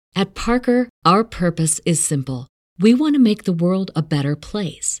At Parker, our purpose is simple. We want to make the world a better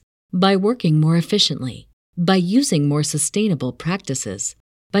place by working more efficiently, by using more sustainable practices,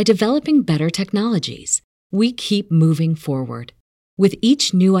 by developing better technologies. We keep moving forward. With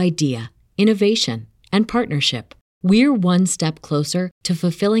each new idea, innovation, and partnership, we're one step closer to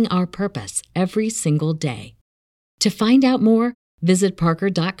fulfilling our purpose every single day. To find out more, visit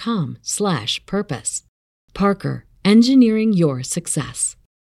parker.com/purpose. Parker, engineering your success.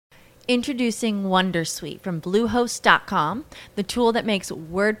 Introducing Wondersuite from Bluehost.com, the tool that makes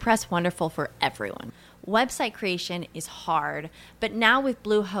WordPress wonderful for everyone. Website creation is hard, but now with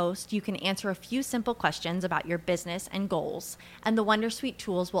Bluehost, you can answer a few simple questions about your business and goals, and the Wondersuite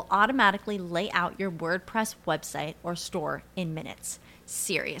tools will automatically lay out your WordPress website or store in minutes.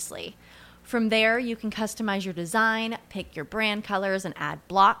 Seriously. From there, you can customize your design, pick your brand colors, and add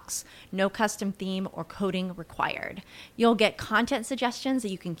blocks. No custom theme or coding required. You'll get content suggestions that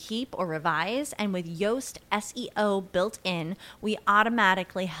you can keep or revise, and with Yoast SEO built in, we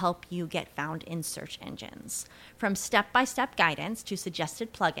automatically help you get found in search engines. From step-by-step guidance to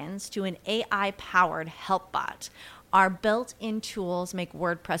suggested plugins to an AI-powered help bot, our built-in tools make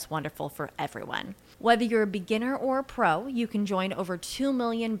WordPress wonderful for everyone. Whether you're a beginner or a pro, you can join over 2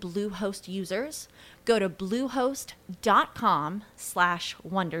 million Bluehost users. Go to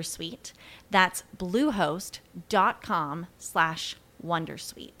bluehost.com/wondersuite. That's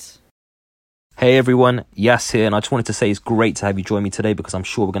bluehost.com/wondersuite. Hey everyone, Yas here, and I just wanted to say it's great to have you join me today because I'm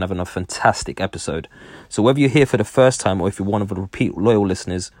sure we're going to have a fantastic episode. So whether you're here for the first time or if you're one of the repeat loyal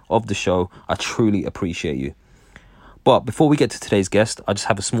listeners of the show, I truly appreciate you. But before we get to today's guest, I just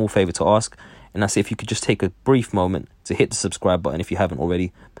have a small favor to ask, and that's if you could just take a brief moment to hit the subscribe button if you haven't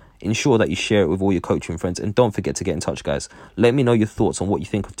already. Ensure that you share it with all your coaching friends, and don't forget to get in touch, guys. Let me know your thoughts on what you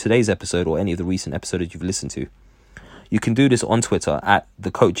think of today's episode or any of the recent episodes you've listened to. You can do this on Twitter at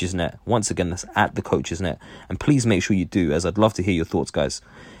TheCoachesNet. Once again, that's at TheCoachesNet. And please make sure you do, as I'd love to hear your thoughts, guys.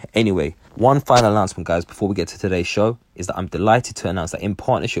 Anyway, one final announcement, guys, before we get to today's show, is that I'm delighted to announce that in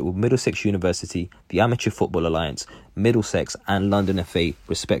partnership with Middlesex University, the Amateur Football Alliance, Middlesex and London FA,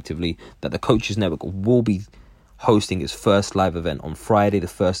 respectively, that the Coaches Network will be hosting its first live event on Friday, the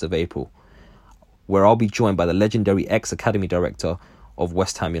 1st of April, where I'll be joined by the legendary ex-Academy Director of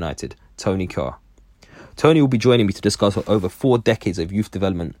West Ham United, Tony Carr. Tony will be joining me to discuss over 4 decades of youth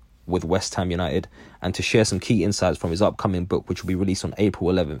development with West Ham United and to share some key insights from his upcoming book, which will be released on April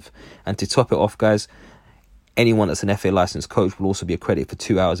 11th. And to top it off, guys, anyone that's an FA licensed coach will also be accredited for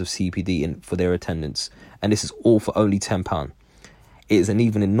 2 hours of CPD for their attendance. And this is all for only £10. It is an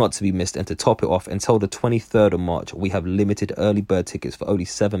evening not to be missed, and to top it off, until the 23rd of March, we have limited early bird tickets for only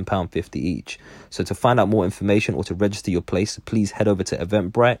 £7.50 each. So to find out more information or to register your place, please head over to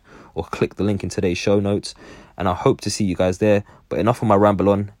Eventbrite or click the link in today's show notes. And I hope to see you guys there. But enough of my ramble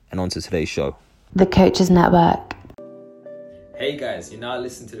on, and on to today's show. The Coaches Network. Hey guys, you're now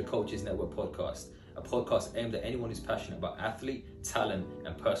listening to the Coaches Network podcast, a podcast aimed at anyone who's passionate about athlete, talent,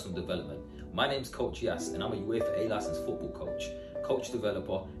 and personal development. My name's Coach Yas, and I'm a UEFA A licensed football coach, coach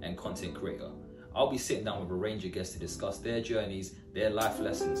developer, and content creator. I'll be sitting down with a range of guests to discuss their journeys, their life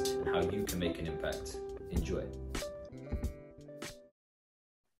lessons, and how you can make an impact. Enjoy.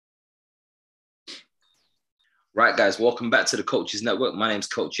 Right, guys, welcome back to the Coaches Network. My name's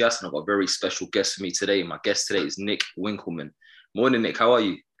Coach Yas, and I've got a very special guest for me today. My guest today is Nick Winkelman. Morning, Nick. How are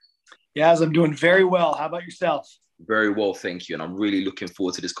you? Yes, I'm doing very well. How about yourself? Very well, thank you. And I'm really looking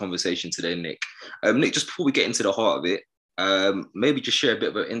forward to this conversation today, Nick. Nick, just before we get into the heart of it, maybe just share a bit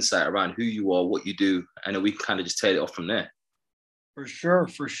of an insight around who you are, what you do, and then we can kind of just tail it off from there. For sure.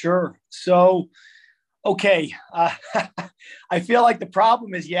 So, okay. I feel like the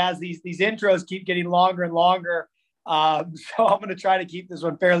problem is, these intros keep getting longer and longer. So I'm going to try to keep this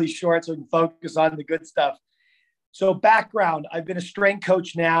one fairly short so we can focus on the good stuff. So background, I've been a strength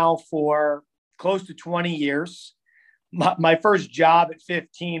coach now for close to 20 years. My first job at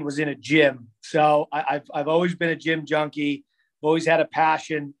 15 was in a gym. So I've always been a gym junkie. I've always had a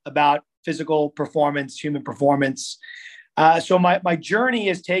passion about physical performance, human performance. So my journey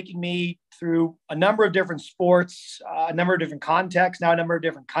is taking me through a number of different sports, a number of different contexts, now a number of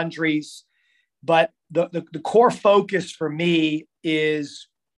different countries. But the core focus for me is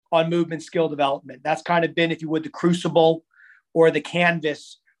on movement skill development. That's kind of been, if you would, the crucible or the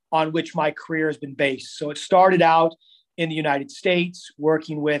canvas on which my career has been based. So it started out in the United States,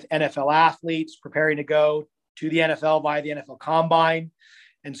 working with NFL athletes, preparing to go to the NFL via the NFL Combine.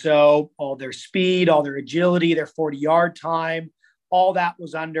 And so all their speed, all their agility, their 40-yard time, all that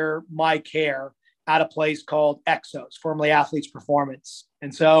was under my care at a place called Exos, formerly Athletes Performance.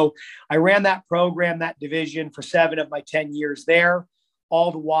 And so I ran that program, that division, for 7 of my 10 years there.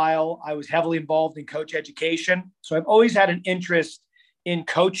 All the while, I was heavily involved in coach education. So I've always had an interest in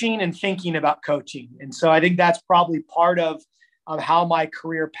coaching and thinking about coaching. And so I think that's probably part of how my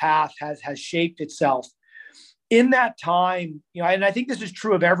career path has shaped itself. In that time, and I think this is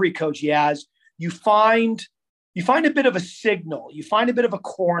true of every coach, Yaz, you find a bit of a signal, you find a bit of a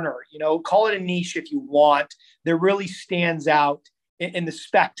corner, call it a niche if you want, that really stands out in the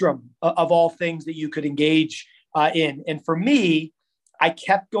spectrum of all things that you could engage in. And for me, I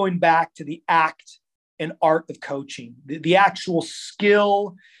kept going back to the act and art of coaching, the actual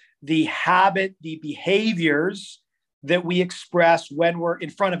skill, the habit, the behaviors that we express when we're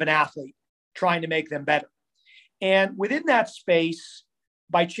in front of an athlete, trying to make them better. And within that space,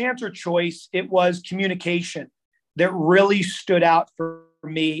 by chance or choice, it was communication that really stood out for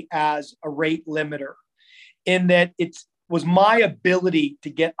me as a rate limiter, in that it was my ability to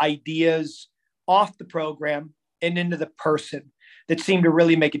get ideas off the program and into the person that seemed to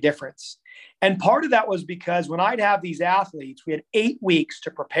really make a difference. And part of that was because when I'd have these athletes, we had 8 weeks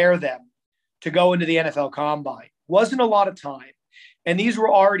to prepare them to go into the NFL Combine. Wasn't a lot of time. And these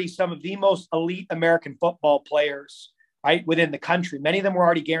were already some of the most elite American football players, right, within the country. Many of them were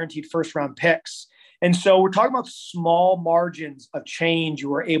already guaranteed first-round picks. And so we're talking about small margins of change you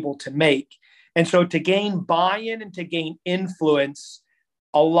were able to make. And so to gain buy-in and to gain influence,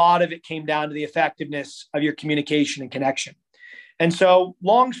 a lot of it came down to the effectiveness of your communication and connection. And so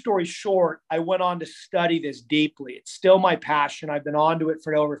long story short, I went on to study this deeply. It's still my passion. I've been onto it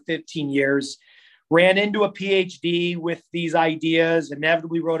for over 15 years. Ran into a PhD with these ideas,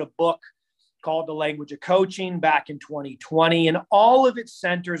 inevitably wrote a book called The Language of Coaching back in 2020. And all of it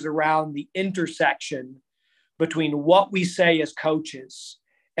centers around the intersection between what we say as coaches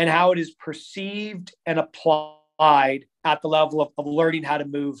and how it is perceived and applied at the level of learning how to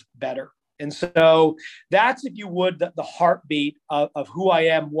move better. And so that's, if you would, the heartbeat of who I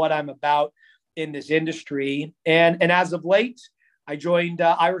am, what I'm about in this industry. And as of late, I joined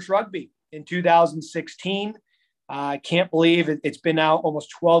Irish Rugby in 2016. I can't believe it's been now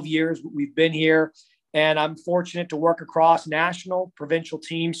almost 12 years we've been here. And I'm fortunate to work across national, provincial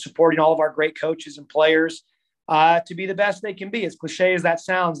teams, supporting all of our great coaches and players to be the best they can be. As cliche as that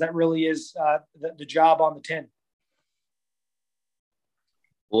sounds, that really is the job on the tin.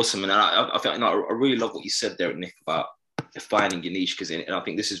 Awesome. And I really love what you said there, Nick, about defining your niche, because I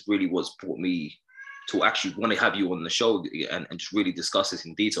think this is really what's brought me to actually want to have you on the show and just really discuss this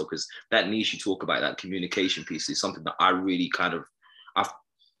in detail, because that niche you talk about, that communication piece, is something that I've really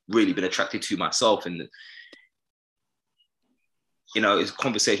been attracted to myself. And, it's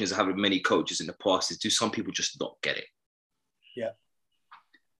conversations I have with many coaches in the past, is do some people just not get it? Yeah.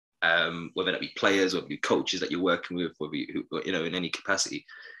 Whether that be players or be coaches that you're working with, whether in any capacity,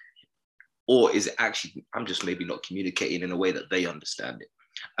 or is it actually, I'm just maybe not communicating in a way that they understand it?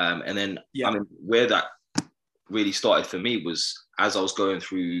 And then, where that really started for me was as I was going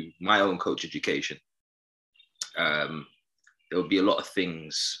through my own coach education. There would be a lot of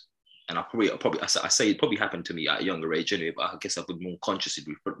things, and I say it probably happened to me at a younger age anyway, but I guess I've been more consciously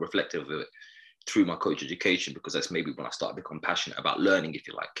reflective of it through my coach education, because that's maybe when I started to become passionate about learning, if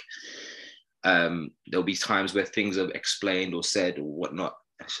you like. There'll be times where things are explained or said or whatnot,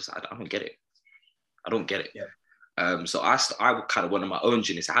 and it's just, I don't get it. I don't get it. Yeah. So I kind of went on my own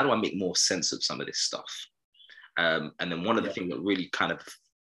journey. So how do I make more sense of some of this stuff? And then one of the things that really kind of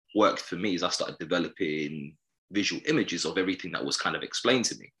worked for me is I started developing visual images of everything that was kind of explained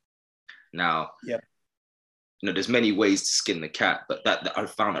to me. Now, there's many ways to skin the cat, but that I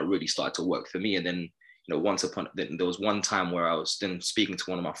found that really started to work for me. And then, there was one time where I was then speaking to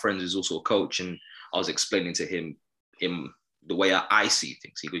one of my friends who's also a coach, and I was explaining to him the way I see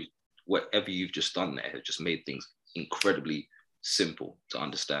things. He goes, whatever you've just done there has just made things incredibly simple to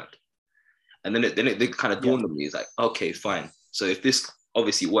understand. And then it kind of dawned on me, it's like, okay, fine. So if this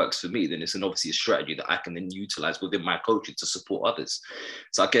obviously works for me, then it's obviously a strategy that I can then utilize within my coaching to support others.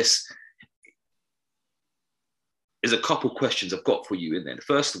 So I guess there's a couple questions I've got for you in there.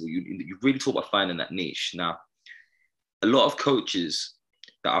 First of all, you really talk about finding that niche. Now, a lot of coaches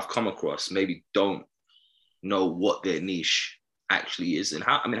that I've come across maybe don't know what their niche actually is, and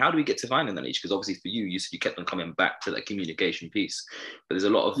how do we get to finding that niche? Because obviously for you said you kept on coming back to that communication piece, but there's a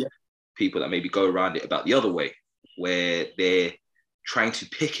lot of people that maybe go around it about the other way, where they're trying to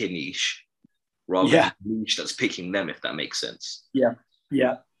pick a niche rather than a niche that's picking them, if that makes sense.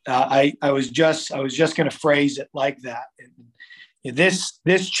 I was just going to phrase it like that. And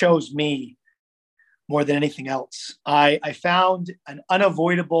this chose me more than anything else. I found an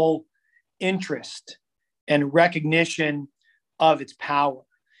unavoidable interest and recognition of its power.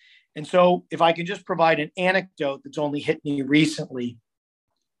 And so if I can just provide an anecdote that's only hit me recently,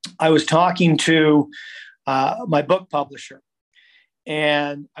 I was talking to my book publisher,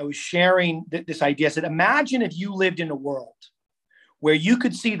 and I was sharing this idea. I said, imagine if you lived in a world where you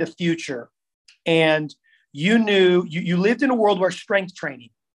could see the future, and you knew you lived in a world where strength training,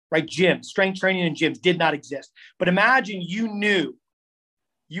 right? Strength training and gyms did not exist. But imagine you knew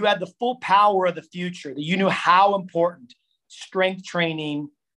you had the full power of the future, that you knew how important strength training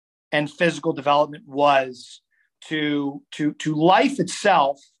and physical development was to life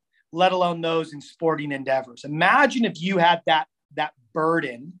itself, let alone those in sporting endeavors. Imagine if you had that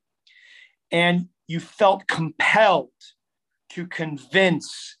burden and you felt compelled to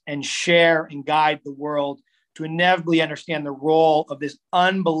convince and share and guide the world to inevitably understand the role of this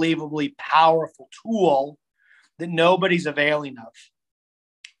unbelievably powerful tool that nobody's availing of.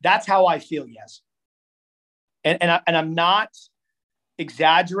 That's how I feel, yes. And I'm not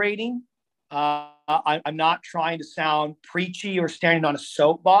exaggerating. I'm not trying to sound preachy or standing on a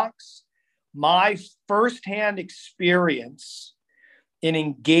soapbox. My firsthand experience in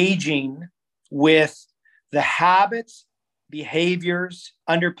engaging with the habits, behaviors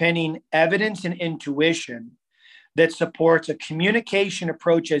underpinning evidence and intuition that supports a communication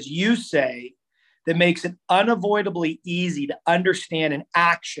approach, as you say, that makes it unavoidably easy to understand and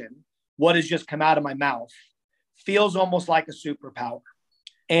action what has just come out of my mouth feels almost like a superpower.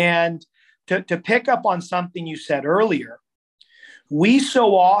 And to pick up on something you said earlier, we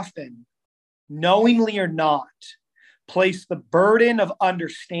so often, knowingly or not, place the burden of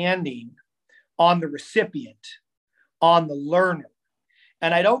understanding on the recipient, on the learner.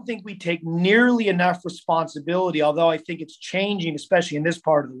 And I don't think we take nearly enough responsibility, although I think it's changing, especially in this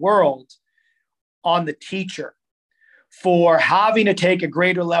part of the world, on the teacher for having to take a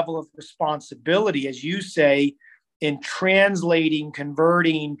greater level of responsibility, as you say, in translating,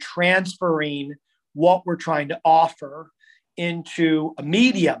 converting, transferring what we're trying to offer into a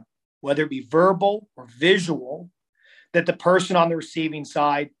medium, whether it be verbal or visual, that the person on the receiving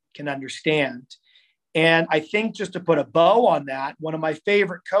side can understand. And I think, just to put a bow on that, one of my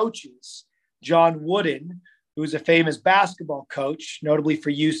favorite coaches, John Wooden, who's a famous basketball coach, notably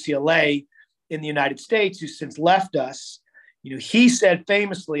for UCLA in the United States, who's since left us, he said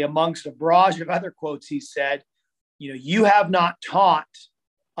famously, amongst a barrage of other quotes, he said, you have not taught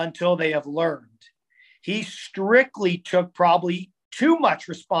until they have learned. He strictly took probably too much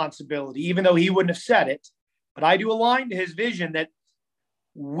responsibility, even though he wouldn't have said it. But I do align to his vision that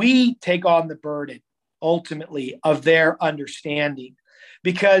we take on the burden, ultimately, of their understanding,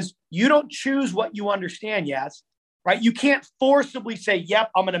 because you don't choose what you understand, yes, right? You can't forcibly say,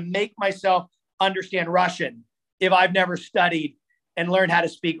 yep, I'm going to make myself understand Russian if I've never studied and learned how to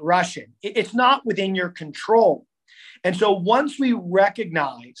speak Russian. It's not within your control. And so once we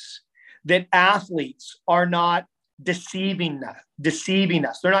recognize that athletes are not deceiving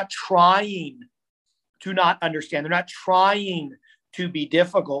us, they're not trying to not understand, they're not trying to be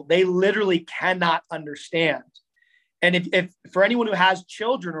difficult, they literally cannot understand. And if for anyone who has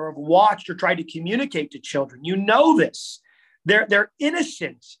children or have watched or tried to communicate to children, this. They're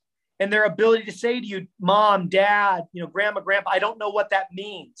innocent in their ability to say to you, mom, dad, grandma, grandpa, I don't know what that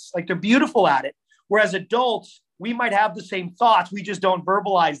means. Like, they're beautiful at it. Whereas adults, we might have the same thoughts. We just don't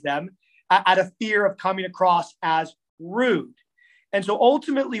verbalize them out of fear of coming across as rude. And so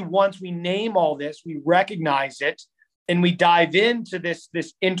ultimately, once we name all this, we recognize it, and we dive into this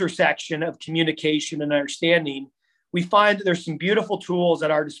intersection of communication and understanding, we find that there's some beautiful tools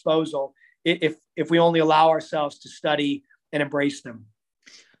at our disposal if we only allow ourselves to study and embrace them.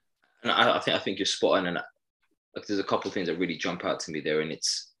 And I think you're spot on. And there's a couple of things that really jump out to me there. And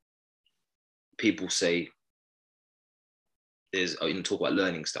it's, people say, talk about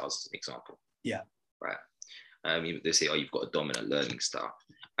learning styles as an example. Yeah. Right. They say, you've got a dominant learning style.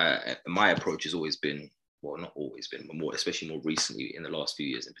 My approach has always been, well, not always been, but especially more recently in the last few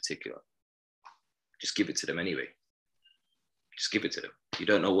years in particular, just give it to them anyway. Just give it to them. You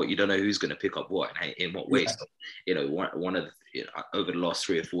don't know who's going to pick up what and in what way. Yeah. So, one of the, over the last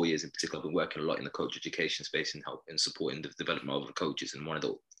 3 or 4 years in particular, I've been working a lot in the coach education space and help and supporting the development of the coaches. And one of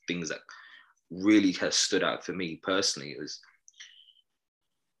the things that really has stood out for me personally is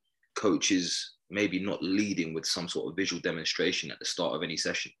coaches maybe not leading with some sort of visual demonstration at the start of any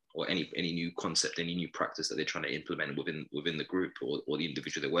session or any new concept, any new practice that they're trying to implement within the group or the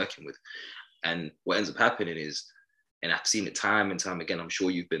individual they're working with. And what ends up happening is, and I've seen it time and time again, I'm sure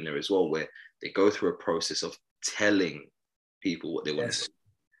you've been there as well, where they go through a process of telling people what they want to say,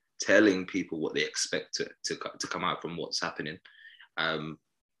 telling people what they expect to come out from what's happening. And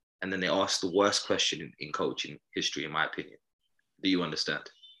then they ask the worst question in coaching history, in my opinion. Do you understand?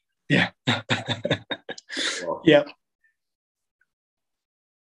 Yeah. Well, yeah.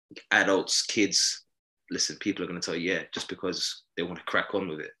 adults, kids, listen, people are going to tell you, yeah, just because they want to crack on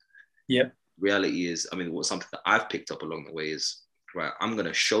with it. Yeah. Reality is, I mean, something that I've picked up along the way is, right, I'm going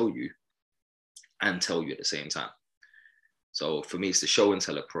to show you and tell you at the same time. So for me, it's the show and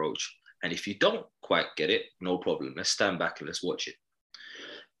tell approach. And if you don't quite get it, no problem. Let's stand back and let's watch it.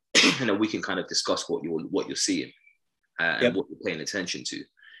 And then we can kind of discuss what you're seeing and what you're paying attention to.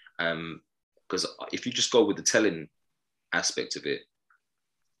 Because if you just go with the telling aspect of it,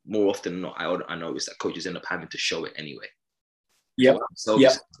 more often than not, I notice that coaches end up having to show it anyway. Yeah. So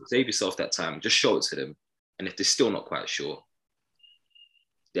save yourself that time. Just show it to them. And if they're still not quite sure,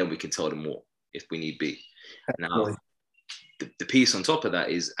 then we can tell them more if we need be. Now, the piece on top of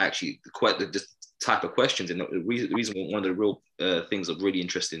that is actually the type of questions. And the reason one of the real things I'm really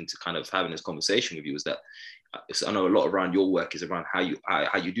interested in to kind of having this conversation with you is that I know a lot around your work is around how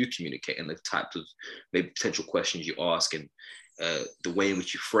you do communicate and the types of maybe potential questions you ask and the way in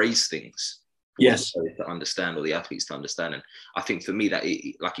which you phrase things. Yes. To understand, or the athletes to understand. And I think for me that,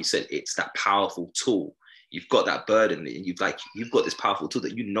 like you said, it's that powerful tool. You've got that burden and you've got this powerful tool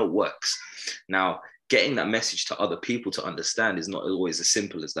that works. Now, getting that message to other people to understand is not always as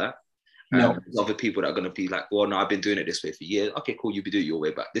simple as that. No. There's other people that are going to be like, well, no, I've been doing it this way for years. Okay, cool, you be doing it your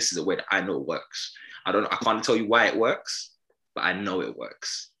way, but this is a way that I know works. I can't tell you why it works, but I know it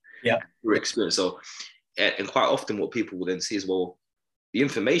works. Yeah. Through experience. So, and quite often what people will then see is, well, the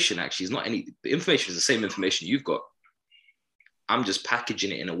information actually is the information is the same information you've got. I'm just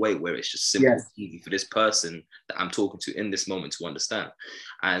packaging it in a way where it's just simple and easy for this person that I'm talking to in this moment to understand.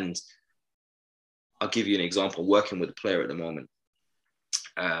 And I'll give you an example. I'm working with a player at the moment.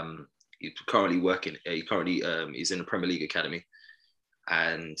 He's currently he's in the Premier League academy,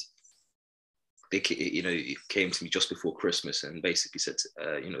 and he came to me just before Christmas and basically said,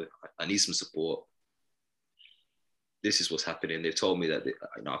 I need some support. This is what's happening. They've told me that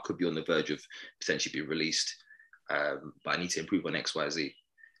I could be on the verge of potentially being released, but I need to improve on X, Y, Z.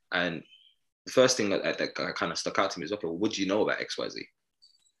 And the first thing that kind of stuck out to me is, okay, well, what do you know about X, Y, Z?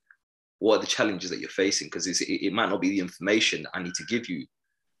 What are the challenges that you're facing? Because it might not be the information that I need to give you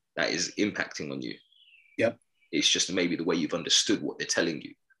that is impacting on you. Yep. It's just maybe the way you've understood what they're telling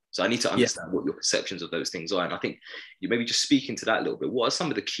you. So I need to understand what your perceptions of those things are. And I think you maybe just speak into that a little bit. What are some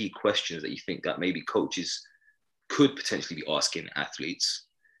of the key questions that you think that maybe coaches could potentially be asking athletes,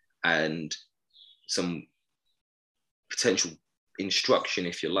 and some potential instruction,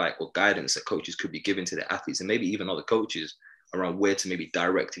 if you like, or guidance that coaches could be giving to their athletes and maybe even other coaches around where to maybe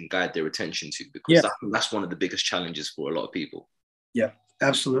direct and guide their attention to, because that's one of the biggest challenges for a lot of people. Yeah,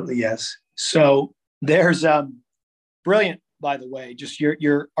 absolutely. Yes. So there's brilliant, by the way, just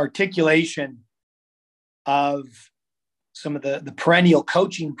your articulation of some of the perennial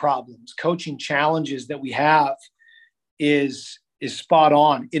coaching problems, coaching challenges that we have is spot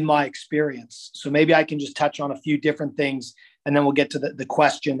on in my experience. So maybe I can just touch on a few different things and then we'll get to the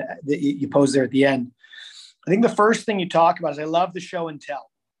question that you posed there at the end. I think the first thing you talk about is I love the show and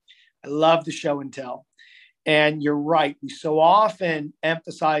tell. I love the show and tell. And you're right. We so often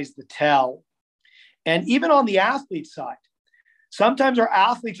emphasize the tell. And even on the athlete side, sometimes our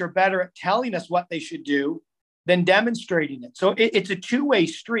athletes are better at telling us what they should do than demonstrating it. So it's a two-way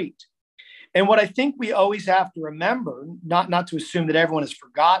street. And what I think we always have to remember, not to assume that everyone has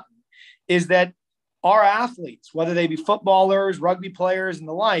forgotten, is that our athletes, whether they be footballers, rugby players, and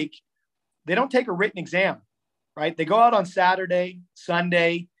the like, they don't take a written exam, right? They go out on Saturday,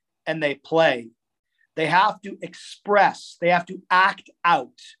 Sunday, and they play. They have to express. They have to act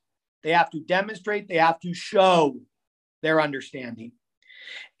out. They have to demonstrate. They have to show their understanding.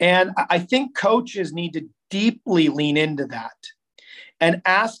 And I think coaches need to deeply lean into that and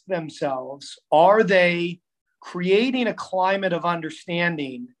ask themselves, are they creating a climate of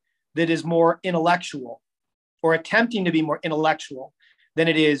understanding that is more intellectual or attempting to be more intellectual than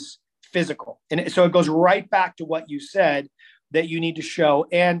it is physical? And so it goes right back to what you said, that you need to show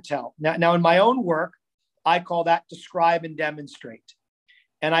and tell. Now in my own work, I call that describe and demonstrate.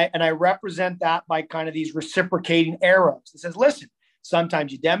 And I represent that by kind of these reciprocating arrows. It says, listen,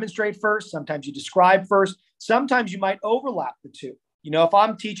 sometimes you demonstrate first, sometimes you describe first, sometimes you might overlap the two. You know, if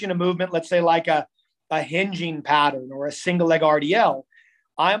I'm teaching a movement, let's say like a hinging pattern or a single leg RDL,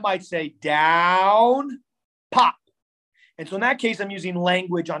 I might say down, pop. And so in that case, I'm using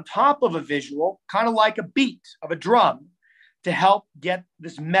language on top of a visual, kind of like a beat of a drum, to help get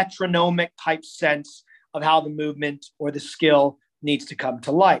this metronomic type sense of how the movement or the skill needs to come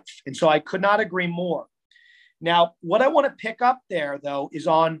to life. And so I could not agree more. Now, what I want to pick up there, though, is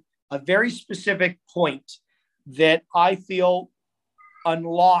on a very specific point that I feel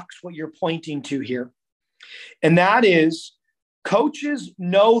unlocks what you're pointing to here. And that is Coaches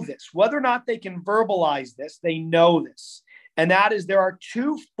know this. Whether or not they can verbalize this, they know this. And that is, there are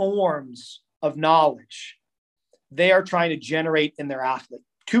two forms of knowledge they are trying to generate in their athlete.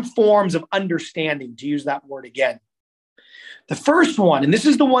 Two forms of understanding, to use that word again. The first one, and this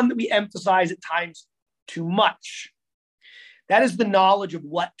is the one that we emphasize at times too much, that is the knowledge of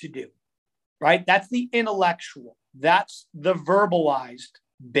what to do, right? That's the intellectual. That's the verbalized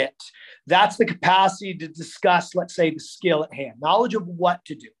bit. That's the capacity to discuss, let's say, the skill at hand, knowledge of what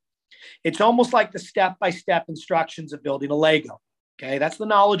to do. It's almost like the step-by-step instructions of building a Lego. Okay, that's the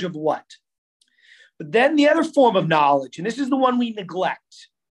knowledge of what. But then the other form of knowledge, and this is the one we neglect,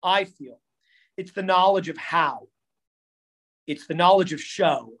 I feel, it's the knowledge of how. It's the knowledge of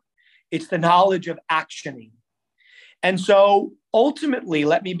show. It's the knowledge of actioning. And so ultimately,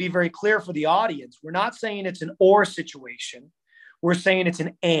 let me be very clear for the audience. We're not saying it's an or situation. We're saying it's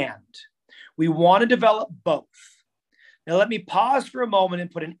an and. We want to develop both. Now, let me pause for a moment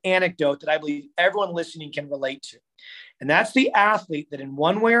and put an anecdote that I believe everyone listening can relate to. And that's the athlete that in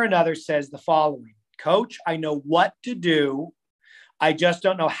one way or another says the following: Coach, I know what to do. I just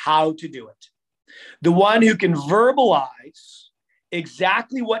don't know how to do it. The one who can verbalize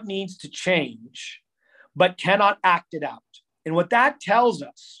exactly what needs to change, but cannot act it out. And what that tells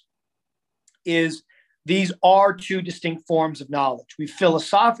us is these are two distinct forms of knowledge. We've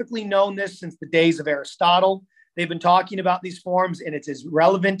philosophically known this since the days of Aristotle. They've been talking about these forms, and it's as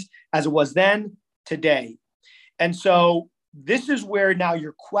relevant as it was then today. And so this is where now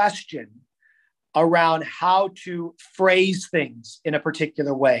your question around how to phrase things in a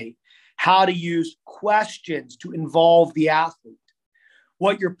particular way, how to use questions to involve the athlete.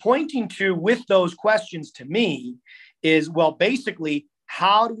 What you're pointing to with those questions to me is, well, basically,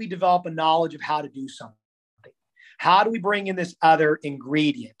 how do we develop a knowledge of how to do something? How do we bring in this other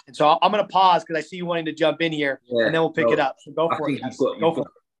ingredient? And so I'm going to pause because I see you wanting to jump in here, and then we'll pick it up. So go for it.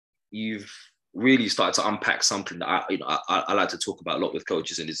 You've really started to unpack something that I like to talk about a lot with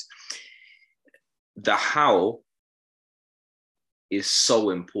coaches, and is the how is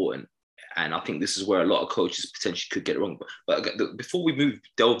so important. And I think this is where a lot of coaches potentially could get it wrong. But before we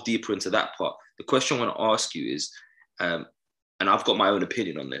delve deeper into that part, the question I want to ask you is, and I've got my own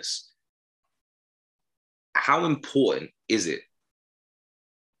opinion on this, how important is it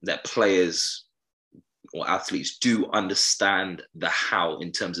that players or athletes do understand the how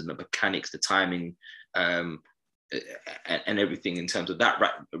in terms of the mechanics, the timing, and everything in terms of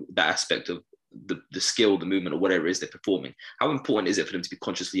that aspect of the skill, the movement, or whatever it is they're performing? How important is it for them to be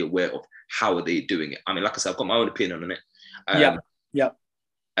consciously aware of how are they doing it? I mean, like I said, I've got my own opinion on it.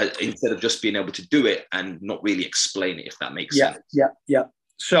 Instead of just being able to do it and not really explain it, if that makes sense. Yeah.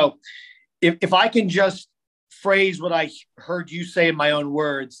 So if I can just phrase what I heard you say in my own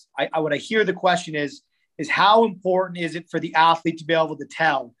words, what I hear the question is how important is it for the athlete to be able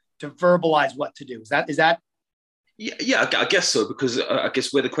to verbalize what to do? Is that? Yeah, I guess so, because I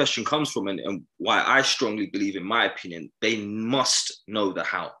guess where the question comes from and why I strongly believe, in my opinion, they must know the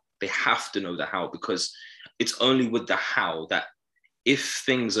how. They have to know the how, because it's only with the how that if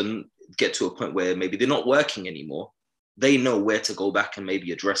things get to a point where maybe they're not working anymore, they know where to go back and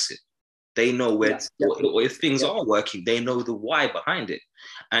maybe address it. They know or if things are working, they know the why behind it.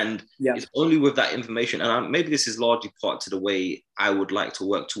 And it's only with that information. And maybe this is largely part to the way I would like to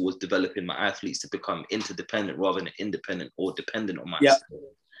work towards developing my athletes to become interdependent rather than independent or dependent on myself,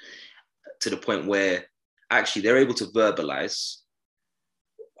 to the point where actually they're able to verbalize,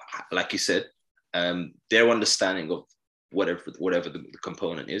 like you said, their understanding of whatever the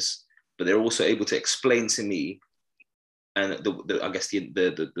component is, but they're also able to explain to me. And I guess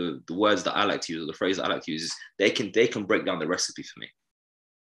the words that I like to use, or the phrase that I like to use, is they can break down the recipe for me.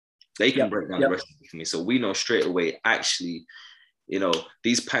 They can break down the recipe for me. So we know straight away, actually,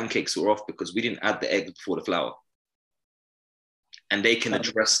 these pancakes were off because we didn't add the egg before the flour. And they can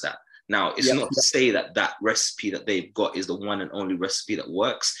address that. Now, it's not to say that recipe that they've got is the one and only recipe that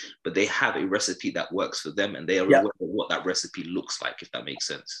works, but they have a recipe that works for them, and they are aware of what that recipe looks like, if that makes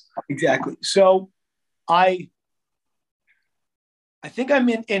sense. Exactly. So I think I'm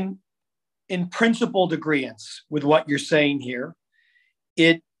in principled agreement with what you're saying here.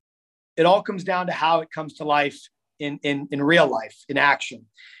 It all comes down to how it comes to life in real life, in action.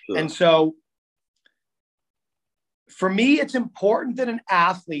 Sure. And so for me, it's important that an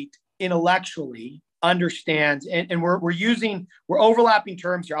athlete intellectually understands, and we're overlapping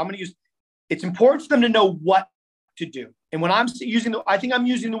terms here. It's important for them to know what to do. And when I think I'm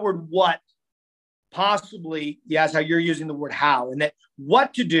using the word what, possibly, how you're using the word how, and that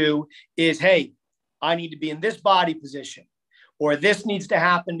what to do is, hey, I need to be in this body position, or this needs to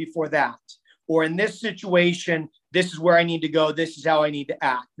happen before that, or in this situation, This is where I need to go. This is how I need to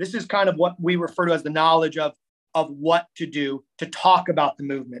act. This is kind of what we refer to as the knowledge of what to do to talk about the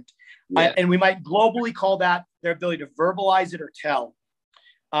movement. Yeah. And we might globally call that their ability to verbalize it or tell.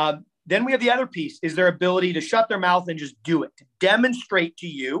 Then we have the other piece is their ability to shut their mouth and just do it, to demonstrate to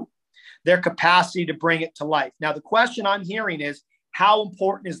you their capacity to bring it to life. Now, the question I'm hearing is how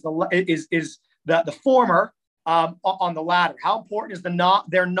important is the former on the latter? How important is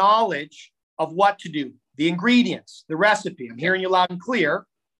their knowledge of what to do, the ingredients, the recipe? I'm hearing you loud and clear,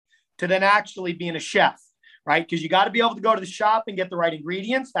 to then actually being a chef, right? Because you got to be able to go to the shop and get the right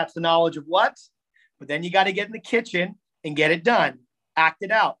ingredients. That's the knowledge of what. But then you got to get in the kitchen and get it done, act it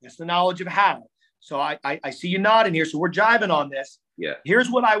out. That's the knowledge of how. So I see you nodding here. So we're jiving on this. Yeah. Here's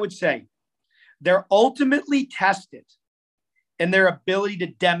what I would say. They're ultimately tested in their ability to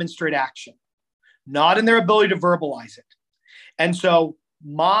demonstrate action, not in their ability to verbalize it. And so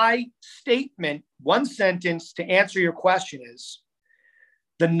my statement, one sentence to answer your question is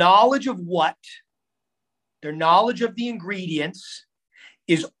the knowledge of what, their knowledge of the ingredients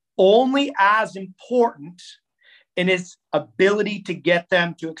is only as important in its ability to get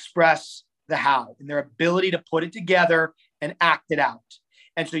them to express the how and their ability to put it together and act it out.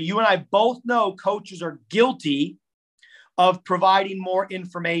 And so you and I both know coaches are guilty of providing more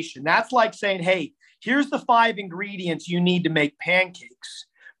information. That's like saying, hey, here's the 5 ingredients you need to make pancakes,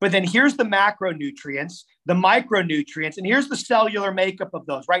 but then here's the macronutrients, the micronutrients, and here's the cellular makeup of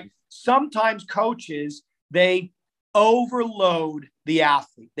those, right? Sometimes coaches, they overload the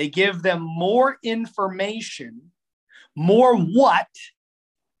athlete. They give them more information, more what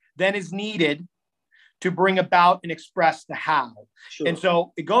than is needed to bring about and express the how. Sure. And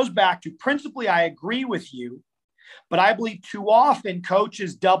so it goes back to principally, I agree with you, but I believe too often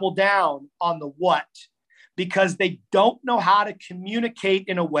coaches double down on the what because they don't know how to communicate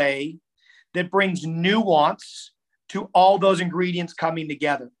in a way that brings nuance to all those ingredients coming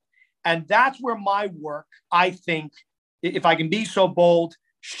together. And that's where my work, I think, if I can be so bold,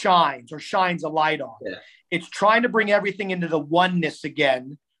 shines a light on. Yeah. It's trying to bring everything into the oneness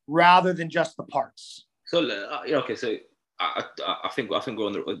again, rather than just the parts. So, okay, so I think we're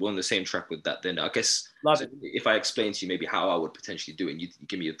on the same track with that then. I guess Love it. If I explain to you maybe how I would potentially do it and you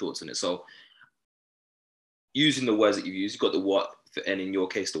give me your thoughts on it. So using the words that you've used, you've got the what, and in your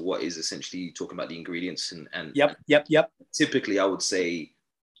case, the what is essentially talking about the ingredients and Yep. Typically, I would say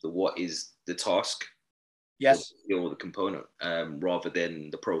the what is the task. Yes. Or the component, rather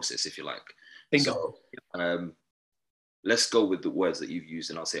than the process, if you like. Bingo. So, let's go with the words that you've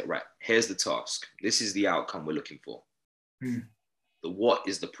used and I'll say it right. Here's the task. This is the outcome we're looking for. The what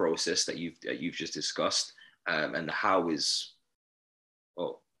is the process that you've just discussed, and the how is,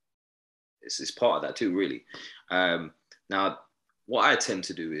 it's part of that too, really. Now, what I tend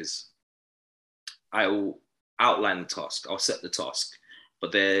to do is I will outline the task. I'll set the task,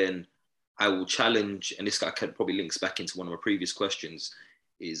 but then I will challenge, and this guy probably links back into one of my previous questions,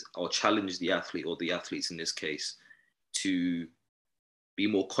 is I'll challenge the athlete or the athletes in this case to be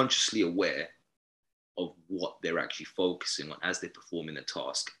more consciously aware of what they're actually focusing on as they're performing the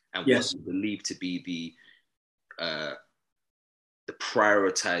task and what you believe to be the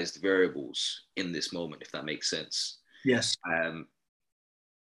prioritized variables in this moment, if that makes sense. Yes.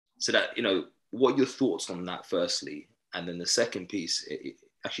 So that, what are your thoughts on that firstly? And then the second piece,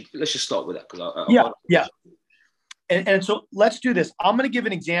 actually, let's just start with that. Yeah. And so let's do this. I'm going to give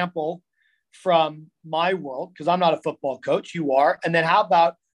an example from my world, because I'm not a football coach, you are. And then how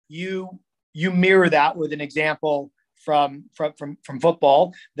about you mirror that with an example from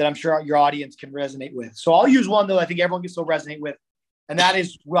football that I'm sure your audience can resonate with. So I'll use one that I think everyone can still resonate with, and that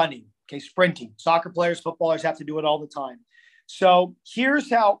is running, okay, sprinting. Soccer players, footballers have to do it all the time. So here's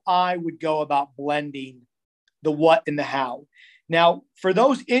how I would go about blending the what and the how. Now, for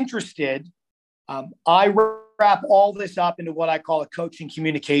those interested, I wrap all this up into what I call a coaching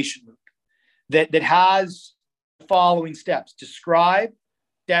communication loop that has the following steps: describe,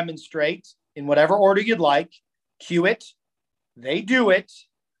 demonstrate in whatever order you'd like, cue it, they do it,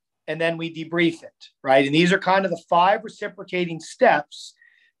 and then we debrief it, right? And these are kind of the 5 reciprocating steps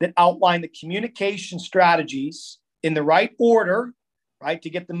that outline the communication strategies in the right order, right, to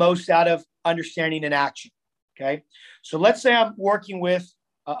get the most out of understanding and action, okay? So let's say I'm working with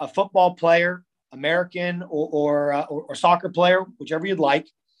a football player, American or soccer player, whichever you'd like,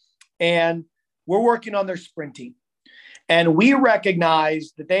 and we're working on their sprinting. And we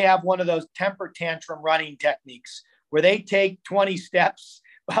recognize that they have one of those temper tantrum running techniques where they take 20 steps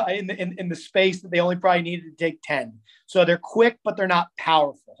in the space that they only probably needed to take 10. So they're quick, but they're not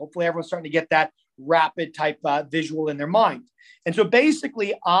powerful. Hopefully everyone's starting to get that rapid type visual in their mind. And so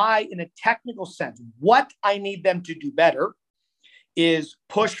basically, in a technical sense, what I need them to do better is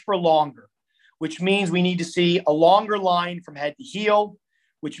push for longer, which means we need to see a longer line from head to heel,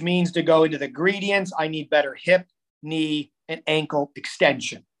 which means to go into the ingredients, I need better hip, knee, and ankle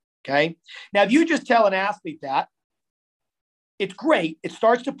extension. Okay. Now, if you just tell an athlete that, it's great. It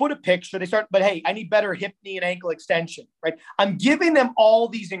starts to put a picture. But hey, I need better hip, knee, and ankle extension, right? I'm giving them all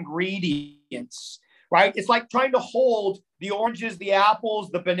these ingredients, right? It's like trying to hold the oranges, the apples,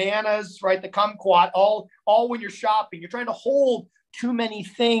 the bananas, right? The kumquat, all when you're shopping. You're trying to hold too many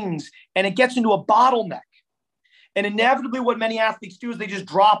things, and it gets into a bottleneck. And inevitably, what many athletes do is they just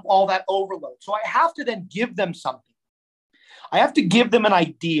drop all that overload. So I have to then give them something. I have to give them an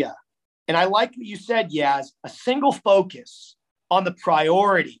idea. And I like what you said, Yaz, a single focus on the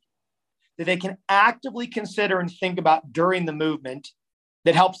priority that they can actively consider and think about during the movement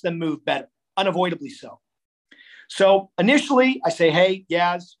that helps them move better, unavoidably so. So initially, I say, hey,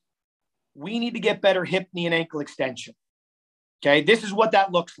 Yaz, we need to get better hip, knee, and ankle extension. Okay, this is what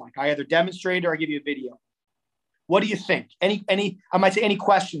that looks like. I either demonstrate or I give you a video. What do you think? I might say any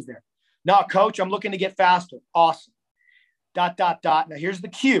questions there. No, coach, I'm looking to get faster. Awesome. ... Now here's the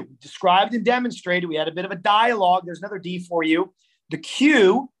cue. Described and demonstrated. We had a bit of a dialogue. There's another D for you. The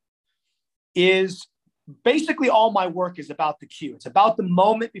cue is basically all my work is about the cue. It's about the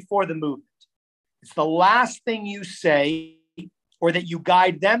moment before the movement. It's the last thing you say or that you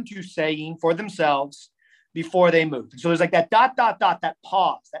guide them to saying for themselves before they move. And so there's like that ... that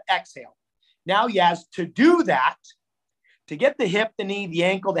pause, that exhale. Now, yes, to do that, to get the hip, the knee, the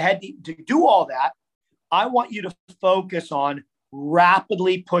ankle, the head, to do all that, I want you to focus on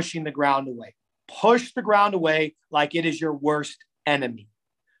rapidly pushing the ground away. Push the ground away like it is your worst enemy.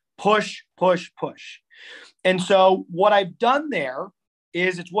 Push, push, push. And so what I've done there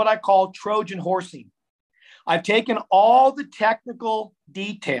is it's what I call Trojan horsing. I've taken all the technical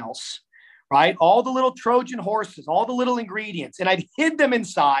details, right? All the little Trojan horses, all the little ingredients, and I've hid them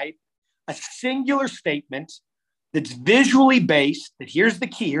inside a singular statement that's visually based, that here's the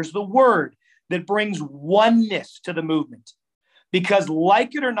key, here's the word, that brings oneness to the movement. Because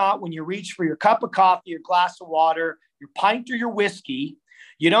like it or not, when you reach for your cup of coffee, your glass of water, your pint or your whiskey,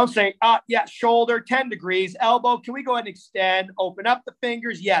 you don't say, yeah, shoulder, 10 degrees, elbow, can we go ahead and extend, open up the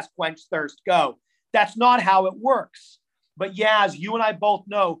fingers? Yes, quench thirst, go. That's not how it works. But yeah, as you and I both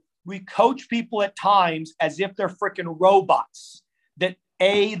know, we coach people at times as if they're freaking robots, that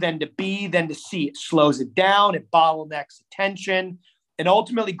A, then to B, then to C. It slows it down, it bottlenecks attention. And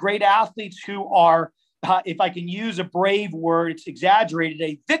ultimately, great athletes who are, if I can use a brave word, it's exaggerated,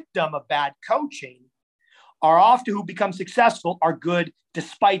 a victim of bad coaching, are often who become successful are good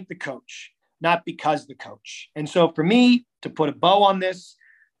despite the coach, not because the coach. And so for me, to put a bow on this,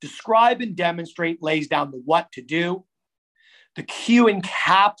 describe and demonstrate lays down the what to do. The cue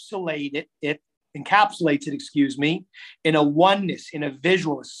encapsulates it, in a oneness, in a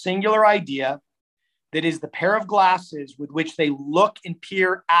visual, a singular idea that is the pair of glasses with which they look and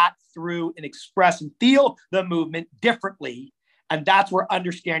peer at, through, and express and feel the movement differently. And that's where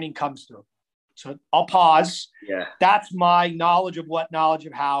understanding comes through. So I'll pause. Yeah. That's my knowledge of what, knowledge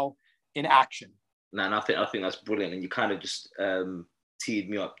of how in action. No, and I think that's brilliant. And you kind of just teed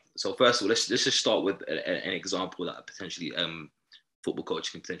me up. So first of all, let's just start with an example that potentially football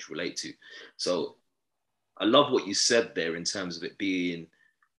coach can potentially relate to. So I love what you said there in terms of it being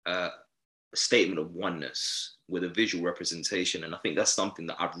a statement of oneness with a visual representation. And I think that's something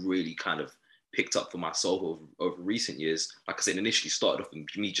that I've really kind of picked up for myself over recent years. Like I said, initially started off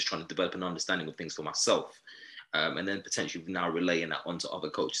with me just trying to develop an understanding of things for myself. And then potentially now relaying that onto other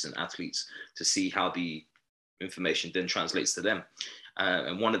coaches and athletes to see how the information then translates to them.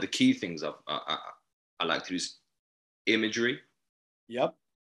 And one of the key things I like to use imagery. Yep.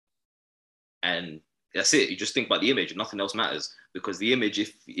 And that's it. You just think about the image and nothing else matters, because the image,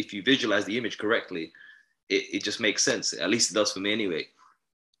 if you visualize the image correctly, it just makes sense. At least it does for me anyway.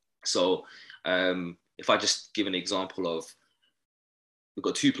 So if I just give an example of, we've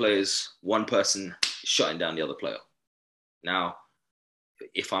got two players, one person shutting down the other player. Now,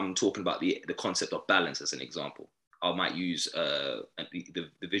 if I'm talking about the concept of balance as an example, I might use the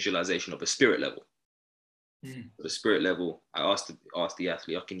visualization of a spirit level. The spirit level, I asked the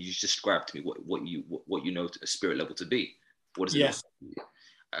athlete, can you just describe to me what you know a spirit level to be? What is it? Yes.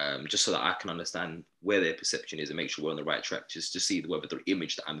 Just so that I can understand where their perception is and make sure we're on the right track, just to see whether the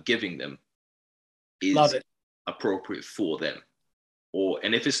image that I'm giving them is appropriate for them.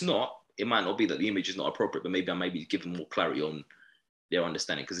 And if it's not, it might not be that the image is not appropriate, but maybe I might be giving more clarity on their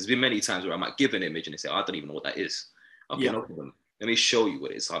understanding. Because there's been many times where I might give an image and they say, I don't even know what that is. Okay, no problem. Let me show you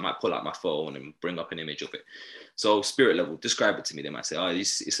what it is. So I might pull out my phone and bring up an image of it. So spirit level, describe it to me. They might say, oh,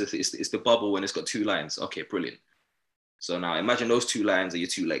 it's the bubble and it's got 2 lines. Okay, brilliant. So now imagine those 2 lines are your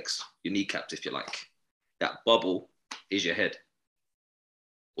 2 legs, your kneecaps, if you like. That bubble is your head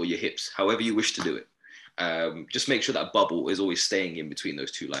or your hips, however you wish to do it. Just make sure that bubble is always staying in between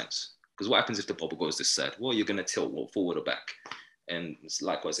those 2 lines. Because what happens if the bubble goes this side? Well, you're going to tilt forward or back. And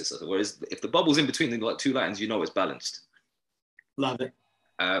likewise, this other. Whereas if the bubble's in between the 2 lines, you know it's balanced. Love it.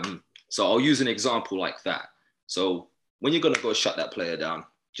 So I'll use an example like that. So when you're going to go shut that player down,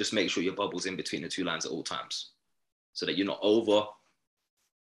 just make sure your bubble's in between the 2 lines at all times so that you're not over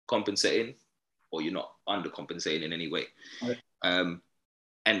compensating or you're not under compensating in any way. Right.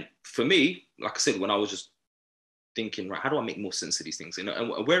 And for me, like I said, when I was just thinking, right, how do I make more sense of these things? And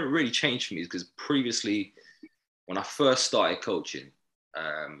where it really changed for me is because previously, when I first started coaching,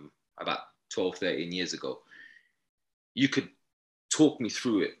 about 12, 13 years ago, you could talk me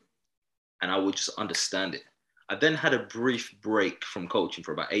through it and I would just understand it. I then had a brief break from coaching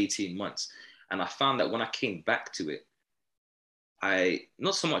for about 18 months. And I found that when I came back to it, I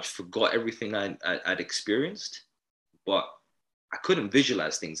not so much forgot everything I'd experienced, but I couldn't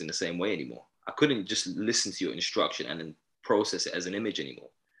visualize things in the same way anymore. I couldn't just listen to your instruction and then process it as an image anymore.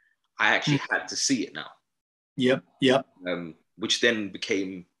 I actually had to see it now. Yep. Which then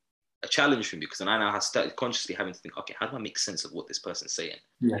became a challenge for me because then I now started consciously having to think, okay, how do I make sense of what this person's saying?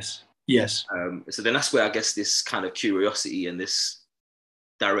 Yes. So then that's where I guess this kind of curiosity and this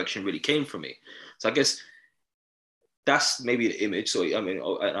direction really came from me. So I guess that's maybe the image. So I mean,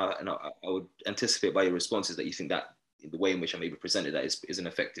 I would anticipate by your responses that you think that the way in which I maybe presented that is an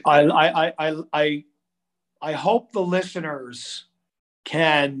effective. I hope the listeners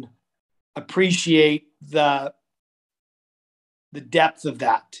can appreciate the depth of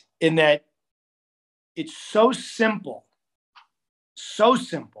that, in that it's so simple,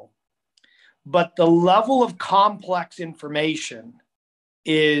 but the level of complex information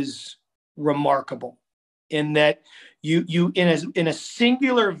is remarkable, in that you in a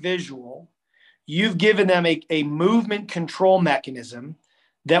singular visual, you've given them a movement control mechanism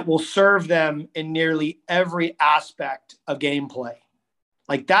that will serve them in nearly every aspect of gameplay.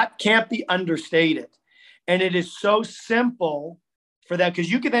 Like, that can't be understated. And it is so simple for that, because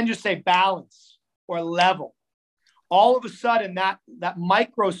you can then just say balance or level. All of a sudden, that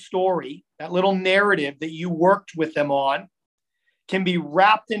micro story, that little narrative that you worked with them on, can be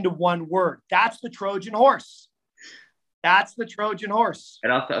wrapped into one word. That's the Trojan horse.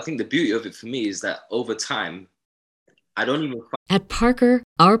 And I think the beauty of it for me is that over time, I don't even... At Parker,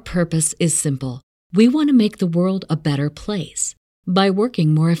 our purpose is simple. We want to make the world a better place by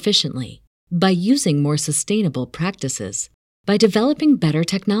working more efficiently, by using more sustainable practices, by developing better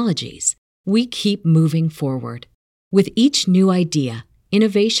technologies. We keep moving forward. With each new idea,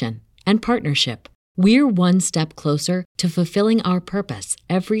 innovation, and partnership, we're one step closer to fulfilling our purpose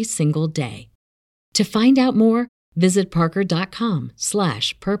every single day. To find out more, visit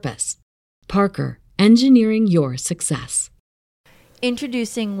parker.com/purpose. Parker, engineering your success.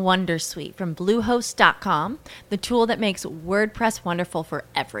 Introducing Wondersuite from Bluehost.com, the tool that makes WordPress wonderful for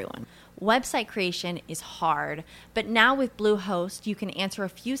everyone. Website creation is hard, but now with Bluehost, you can answer a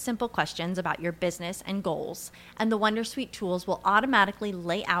few simple questions about your business and goals, and the Wondersuite tools will automatically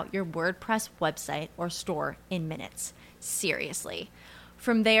lay out your WordPress website or store in minutes. Seriously.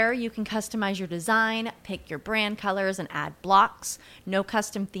 From there, you can customize your design, pick your brand colors, and add blocks. No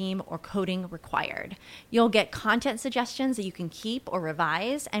custom theme or coding required. You'll get content suggestions that you can keep or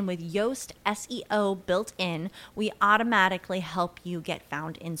revise, and with Yoast SEO built in, we automatically help you get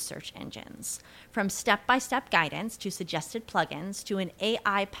found in search engines. From step-by-step guidance to suggested plugins to an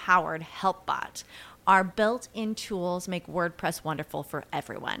AI-powered help bot, our built-in tools make WordPress wonderful for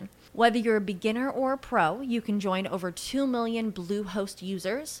everyone. Whether you're a beginner or a pro, you can join over 2 million Bluehost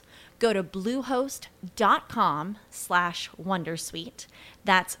users. Go to bluehost.com/wondersuite.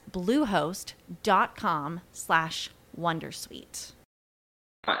 That's bluehost.com/wondersuite.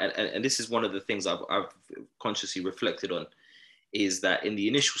 And this is one of the things I've consciously reflected on, is that in the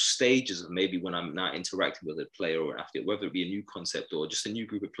initial stages of maybe when I'm now interacting with a player or an athlete, whether it be a new concept or just a new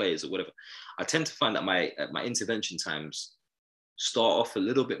group of players or whatever, I tend to find that my intervention times start off a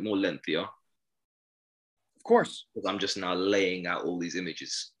little bit more lengthier. Of course. Because I'm just now laying out all these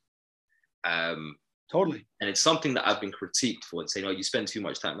images. Totally. And it's something that I've been critiqued for, and saying, oh, you spend too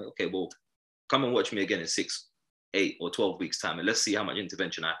much time. Like, okay, well, come and watch me again in 6, 8, or 12 weeks' time, and let's see how much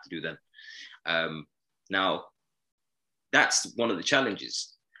intervention I have to do then. Now, that's one of the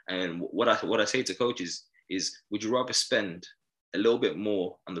challenges. And what I say to coaches is, would you rather spend a little bit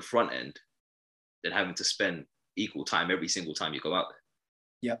more on the front end than having to spend equal time every single time you go out there.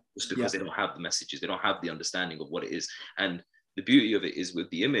 Yeah. Just because they don't have the messages, they don't have the understanding of what it is. And the beauty of it is with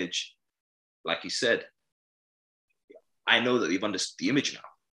the image, like you said, I know that they've understood the image now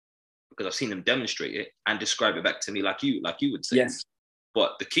because I've seen them demonstrate it and describe it back to me like you would say. Yes.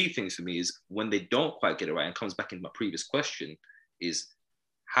 But the key thing for me is when they don't quite get it right, and comes back into my previous question, is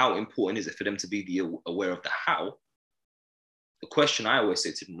how important is it for them to be aware of the how? The question I always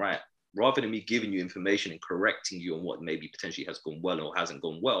say to them, right, rather than me giving you information and correcting you on what maybe potentially has gone well or hasn't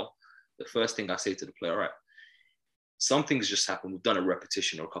gone well, the first thing I say to the player, all right, something's just happened. We've done a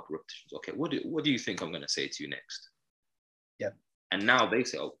repetition or a couple of repetitions. Okay, what do you think I'm going to say to you next? Yeah. And now they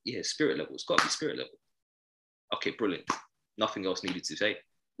say, oh, yeah, spirit level. It's got to be spirit level. Okay, brilliant. Nothing else needed to say.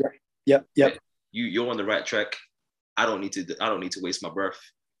 Yep. You're on the right track. I don't need to waste my breath.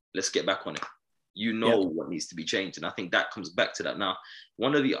 Let's get back on it. You know what needs to be changed. And I think that comes back to that. Now,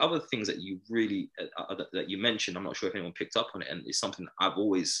 one of the other things that you really, that you mentioned, I'm not sure if anyone picked up on it, and it's something I've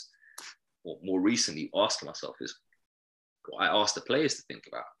always, or more recently, asked myself is, what I asked the players to think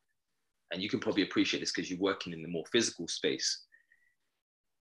about. And you can probably appreciate this because you're working in the more physical space.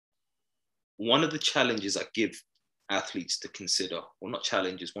 One of the challenges I give athletes to consider, or not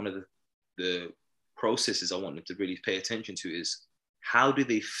challenges, one of the processes I want them to really pay attention to is, how do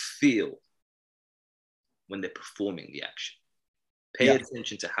they feel when they're performing the action? Pay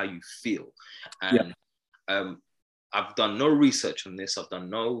attention to how you feel. And I've done no research on this. I've got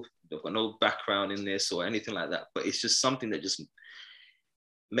no background in this or anything like that, but it's just something that just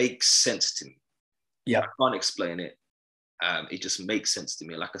makes sense to me. I can't explain it. It just makes sense to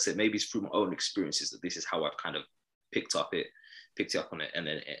me. Like I said, maybe it's through my own experiences that this is how I've kind of picked up on it,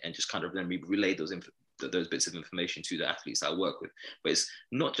 and just kind of then relay those bits of information to the athletes I work with. But it's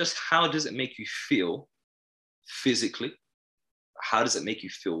not just how does it make you feel physically, how does it make you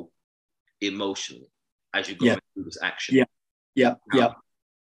feel emotionally as you go through this action?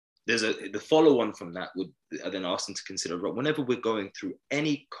 There's the follow-on from that would then ask them to consider, whenever we're going through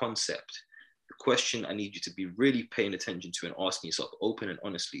any concept, the question I need you to be really paying attention to and asking yourself open and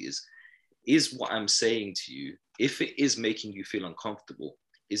honestly is what I'm saying to you, if it is making you feel uncomfortable,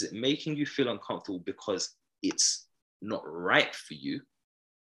 is it making you feel uncomfortable because it's not right for you?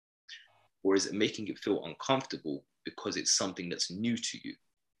 Or is it making you feel uncomfortable because it's something that's new to you?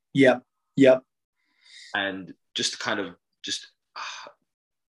 Yep. And just to kind of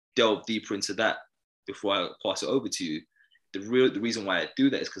delve deeper into that before I pass it over to you, the reason why I do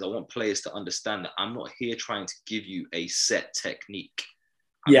that is because I want players to understand that I'm not here trying to give you a set technique.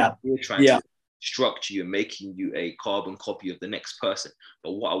 I'm not here trying to structure you and making you a carbon copy of the next person.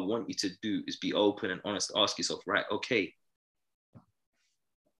 But what I want you to do is be open and honest, ask yourself, right, okay,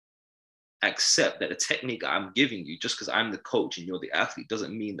 accept that the technique I'm giving you, just because I'm the coach and you're the athlete,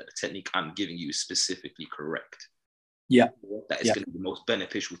 doesn't mean that the technique I'm giving you is specifically correct. That is going to be the most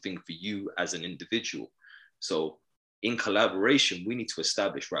beneficial thing for you as an individual. So in collaboration, we need to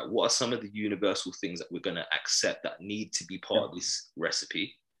establish, right, what are some of the universal things that we're going to accept that need to be part of this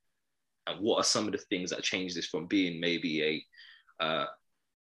recipe? And what are some of the things that change this from being maybe a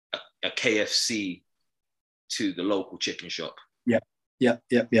KFC to the local chicken shop?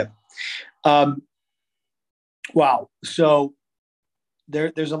 Wow. So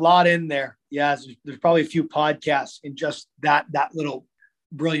there's a lot in there. There's probably a few podcasts in just that little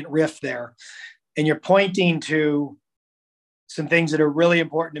brilliant riff there. And you're pointing to some things that are really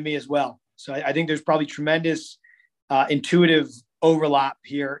important to me as well. So I think there's probably tremendous intuitive overlap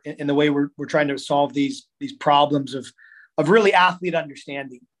here in the way we're trying to solve these problems of really athlete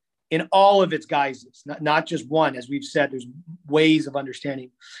understanding in all of its guises, not just one. As we've said, there's ways of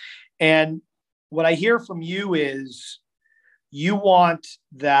understanding. And what I hear from you is you want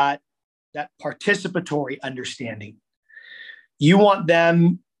that participatory understanding. You want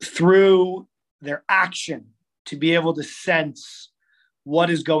them through their action to be able to sense what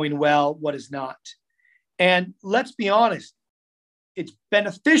is going well, what is not. And let's be honest, it's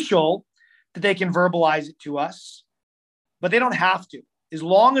beneficial that they can verbalize it to us, but they don't have to. As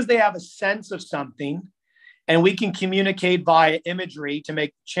long as they have a sense of something and we can communicate via imagery to make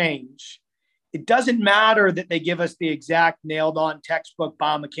the change, it doesn't matter that they give us the exact nailed on textbook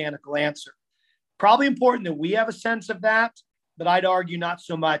biomechanical answer. Probably important that we have a sense of that, but I'd argue not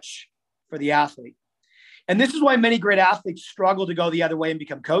so much for the athlete. And this is why many great athletes struggle to go the other way and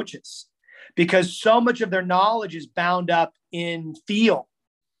become coaches, because so much of their knowledge is bound up in feel,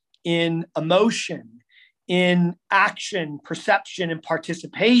 in emotion, in action, perception, and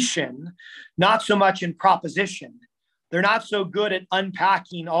participation, not so much in proposition. They're not so good at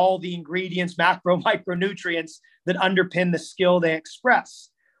unpacking all the ingredients, macro, micronutrients that underpin the skill they express.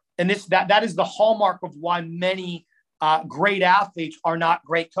 And that is the hallmark of why many great athletes are not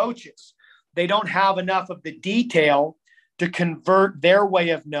great coaches. They don't have enough of the detail to convert their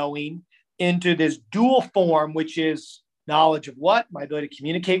way of knowing into this dual form, which is knowledge of what, my ability to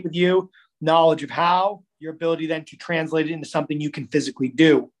communicate with you, knowledge of how, your ability then to translate it into something you can physically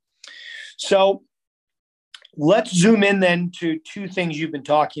do. So let's zoom in then to two things you've been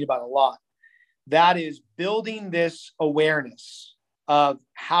talking about a lot. That is building this awareness of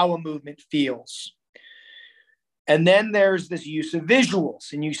how a movement feels. And then there's this use of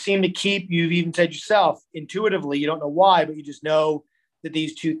visuals. And you seem to you've even said yourself, intuitively, you don't know why, but you just know that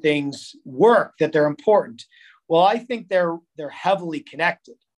these two things work, that they're important. Well, I think they're heavily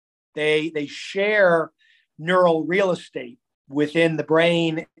connected. They share neural real estate within the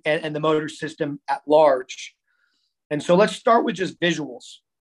brain and the motor system at large. And so let's start with just visuals.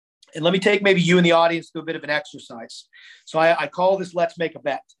 And let me take maybe you and the audience through a bit of an exercise. So I call this Let's Make a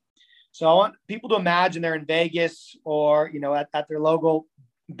Bet. So I want people to imagine they're in Vegas or, at their local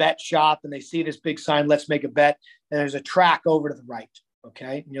bet shop and they see this big sign, Let's Make a Bet. And there's a track over to the right.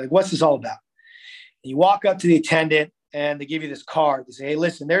 Okay. And you're like, what's this all about? And you walk up to the attendant and they give you this card. They say, hey,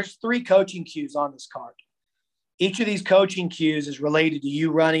 listen, there's 3 coaching cues on this card. Each of these coaching cues is related to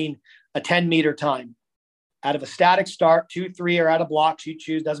you running a 10-meter time. Out of a static start, 2, 3 are out of blocks. You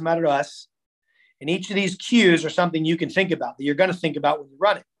choose, doesn't matter to us. And each of these cues are something you can think about, that you're going to think about when you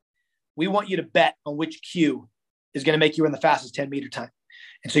run it. We want you to bet on which cue is going to make you run the fastest 10-meter time.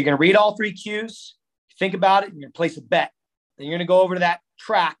 And so you're going to read all 3 cues, think about it, and you're going to place a bet. Then you're going to go over to that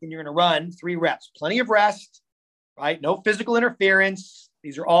track and you're going to run 3 reps. Plenty of rest, right? No physical interference.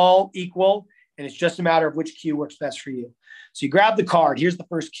 These are all equal. And it's just a matter of which cue works best for you. So you grab the card. Here's the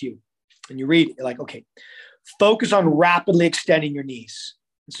first cue. And you read it. You're like, okay, focus on rapidly extending your knees.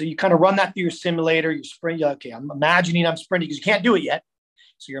 And so you kind of run that through your simulator. You sprint. You're like, okay, I'm imagining I'm sprinting because you can't do it yet.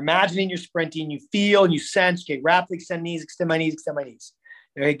 So you're imagining you're sprinting. You feel and you sense, okay, rapidly extend knees, extend my knees, extend my knees.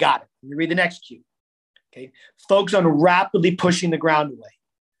 Okay, got it. And you read the next cue. Okay, focus on rapidly pushing the ground away.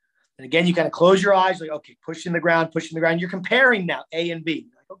 And again, you kind of close your eyes, like, okay, pushing the ground. You're comparing now A and B.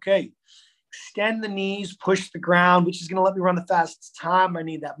 You're like, okay, extend the knees, push the ground, which is going to let me run the fastest time. I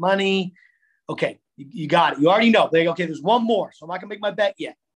need that money. Okay, you got it. You already know. Like, okay, there's one more, so I'm not going to make my bet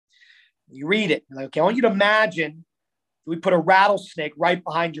yet. You read it. You're like, okay, I want you to imagine we put a rattlesnake right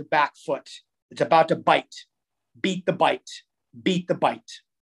behind your back foot. It's about to bite. Beat the bite. Beat the bite.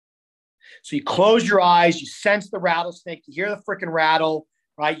 So you close your eyes. You sense the rattlesnake. You hear the freaking rattle,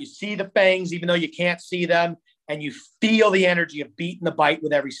 right? You see the fangs, even though you can't see them, and you feel the energy of beating the bite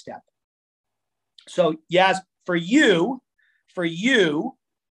with every step. So yes, for you,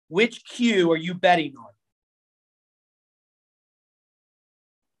 which cue are you betting on?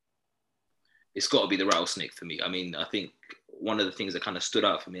 It's got to be the rattlesnake for me. I mean, I think one of the things that kind of stood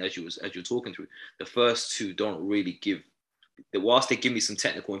out for me as you were talking through, the first 2 don't really whilst they give me some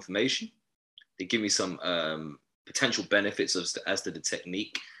technical information, they give me some potential benefits as to the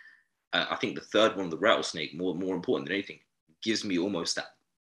technique. I think the third one, the rattlesnake, more important than anything, gives me almost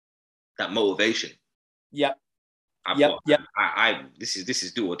that motivation. Yep. This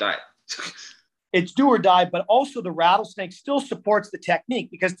is do or die. It's do or die, but also the rattlesnake still supports the technique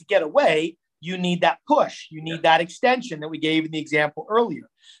because to get away, you need that push. You need that extension that we gave in the example earlier.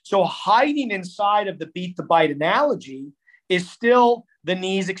 So hiding inside of the beat the bite analogy is still the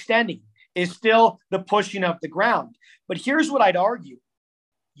knees extending, is still the pushing of the ground. But here's what I'd argue.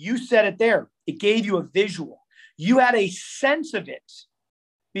 You said it there. It gave you a visual. You had a sense of it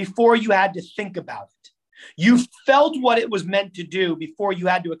before you had to think about it. You felt what it was meant to do before you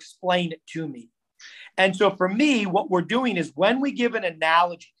had to explain it to me. And so for me, what we're doing is when we give an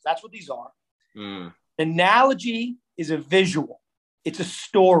analogy, that's what these are. Analogy is a visual. It's a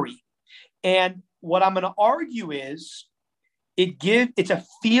story. And what I'm going to argue is it's a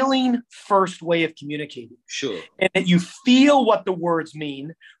feeling first way of communicating. Sure. And that you feel what the words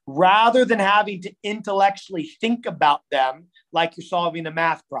mean rather than having to intellectually think about them like you're solving a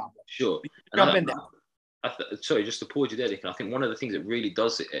math problem. Sure. Jump in there. Sorry, just to pause you there, Nick. I think one of the things that really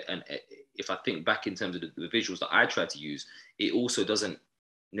does it, and if I think back in terms of the visuals that I try to use, it also doesn't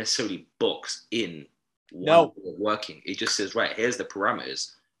necessarily box in one working. It just says, right, here's the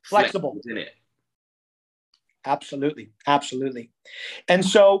parameters. Flexible. In it. Absolutely. And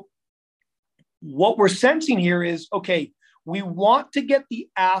so what we're sensing here is, okay, we want to get the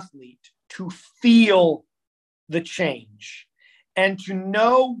athlete to feel the change and to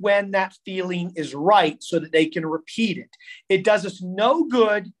know when that feeling is right so that they can repeat it. It does us no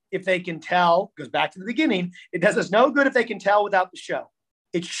good if they can tell, goes back to the beginning, it does us no good if they can tell without the show.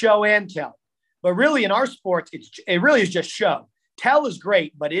 It's show and tell. But really in our sports, it really is just show. Tell is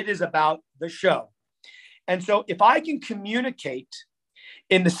great, but it is about the show. And so if I can communicate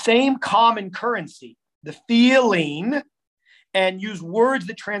in the same common currency, the feeling, and use words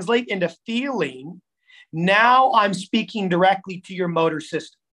that translate into feeling, now I'm speaking directly to your motor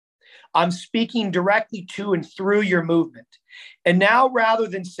system. I'm speaking directly to and through your movement. And now, rather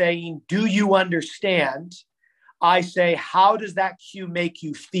than saying, do you understand? I say, how does that cue make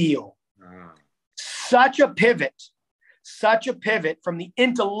you feel? Such a pivot from the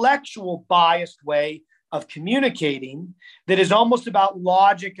intellectual biased way of communicating that is almost about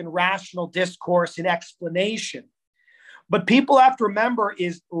logic and rational discourse and explanation. But people have to remember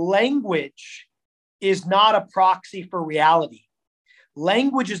is language is not a proxy for reality.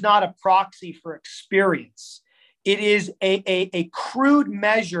 Language is not a proxy for experience. It is a crude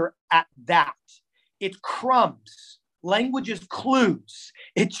measure at that. It's crumbs. Language is clues.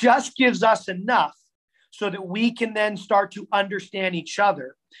 It just gives us enough so that we can then start to understand each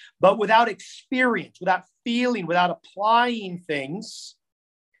other. But without experience, without feeling, without applying things,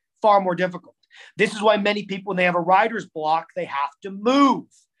 far more difficult. This is why many people, when they have a writer's block, they have to move.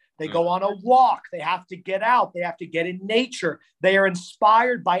 They go on a walk. They have to get out. They have to get in nature. They are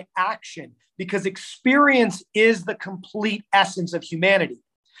inspired by action because experience is the complete essence of humanity.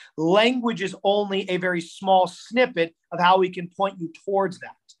 Language is only a very small snippet of how we can point you towards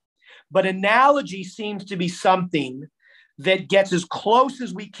that. But analogy seems to be something that gets as close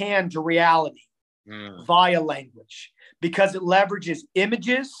as we can to reality via language because it leverages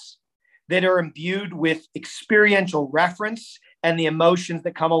images that are imbued with experiential reference and the emotions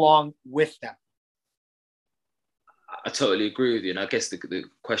that come along with them. I totally agree with you. And I guess the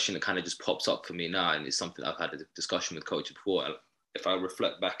question that kind of just pops up for me now, and it's something I've had a discussion with coaches before. If I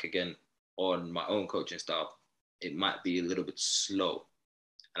reflect back again on my own coaching style, it might be a little bit slow.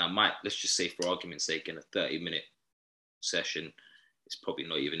 And I might, let's just say for argument's sake, in a 30-minute session, it's probably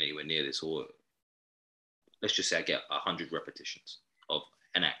not even anywhere near this, or let's just say I get 100 repetitions of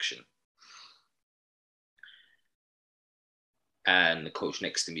an action. And the coach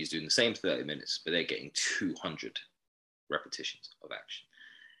next to me is doing the same 30 minutes, but they're getting 200 repetitions of action.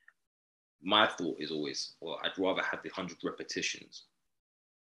 My thought is always, well, I'd rather have the 100 repetitions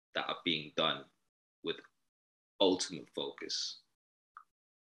that are being done with ultimate focus,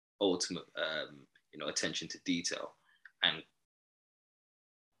 ultimate, attention to detail, and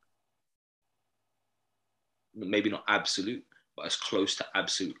maybe not absolute, but as close to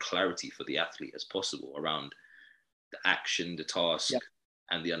absolute clarity for the athlete as possible around the action, the task,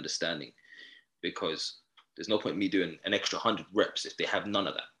 and the understanding. Because there's no point in me doing an extra 100 reps if they have none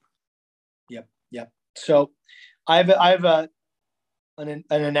of that. Yep. So I have an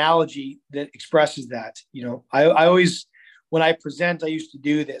analogy that expresses that. I always, when I present, I used to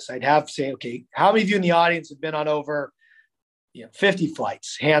do this. I'd have to say, okay, how many of you in the audience have been on over 50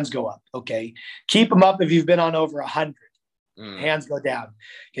 flights? Hands go up. Okay. Keep them up if you've been on over 100. Hands go down.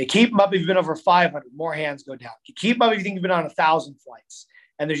 Okay. Keep them up if you've been over 500. More hands go down. Okay, keep them up if you think you've been on 1,000 flights.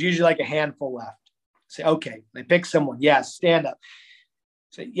 And there's usually like a handful left. Say, okay. They pick someone. Yes. Stand up.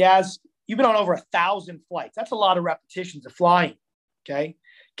 Say, yes. You've been on over 1,000 flights. That's a lot of repetitions of flying. Okay.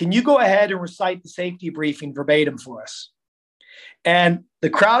 Can you go ahead and recite the safety briefing verbatim for us? And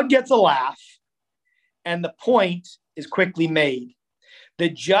the crowd gets a laugh. And the point is quickly made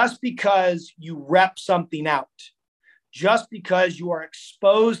that just because you rep something out, just because you are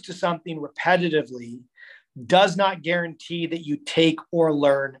exposed to something repetitively, does not guarantee that you take or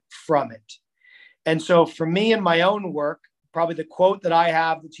learn from it. And so for me in my own work, probably the quote that I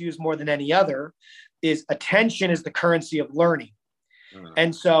have that's used more than any other is attention is the currency of learning.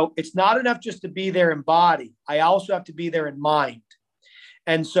 And so it's not enough just to be there in body. I also have to be there in mind.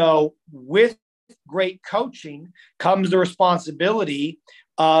 And so with great coaching comes the responsibility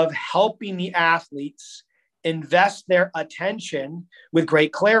of helping the athletes invest their attention with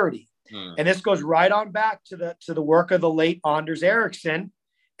great clarity. And this goes right on back to the work of the late Anders Ericsson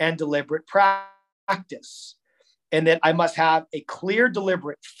and deliberate practice. And that I must have a clear,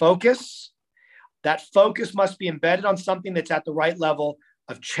 deliberate focus. That focus must be embedded on something that's at the right level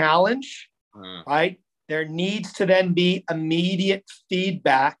of challenge, right? There needs to then be immediate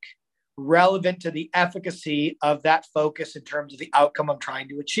feedback relevant to the efficacy of that focus in terms of the outcome I'm trying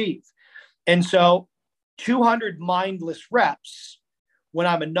to achieve. And so 200 mindless reps when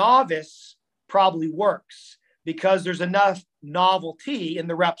I'm a novice probably works because there's enough novelty in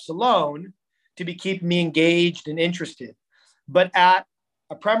the reps alone to be keeping me engaged and interested. But at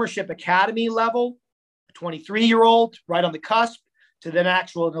a Premiership Academy level, a 23-year-old right on the cusp to then an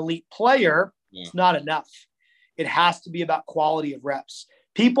elite player, it's not enough. It has to be about quality of reps.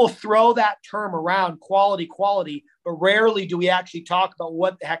 People throw that term around, quality, but rarely do we actually talk about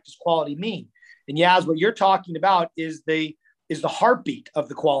what the heck does quality mean. And Yaz, what you're talking about is the heartbeat of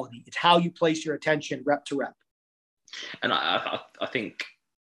the quality. It's how you place your attention rep to rep. And I think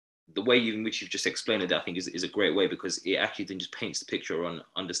the way in which you've just explained it, I think is a great way, because it actually then just paints the picture on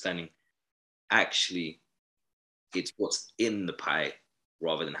understanding actually it's what's in the pie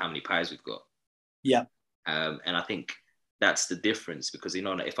rather than how many pies we've got. Yeah. And I think that's the difference, because, you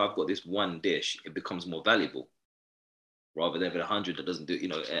know, if I've got this one dish, it becomes more valuable rather than 100 that doesn't do, you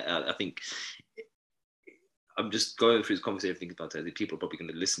know. I think I'm just going through this conversation thinking about it. People are probably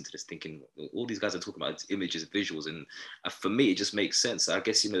going to listen to this thinking, all these guys are talking about images, visuals. And for me, it just makes sense. I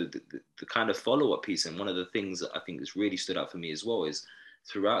guess, you know, the kind of follow-up piece, and one of the things that I think has really stood out for me as well is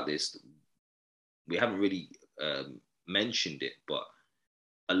throughout this, we haven't really mentioned it, but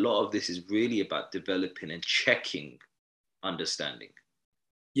a lot of this is really about developing and checking understanding.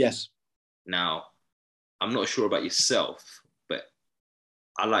 Yes. Now, I'm not sure about yourself, but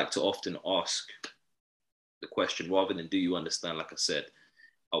I like to often ask the question rather than do you understand. Like I said,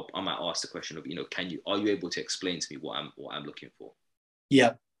 I might ask the question of, you know, are you able to explain to me what I'm looking for?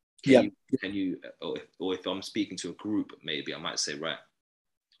 Yeah. Can you or if I'm speaking to a group, maybe I might say, right,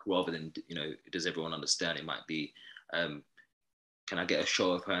 rather than, you know, does everyone understand? It might be, can I get a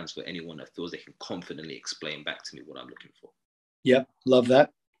show of hands for anyone that feels they can confidently explain back to me what I'm looking for? Yep. Love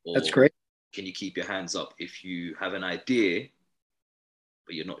that. Or that's great. Can you keep your hands up if you have an idea,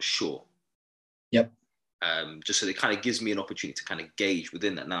 but you're not sure? Yep. Just so it kind of gives me an opportunity to kind of gauge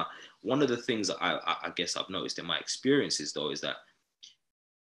within that. Now, one of the things that I guess I've noticed in my experiences, though, is that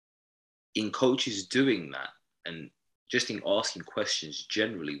in coaches doing that, and just in asking questions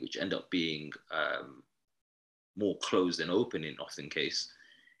generally, which end up being more closed than open in often case,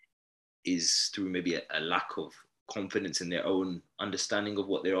 is through maybe a lack of confidence in their own understanding of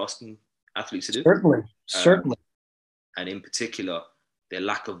what they're asking athletes to do. Certainly. And in particular, their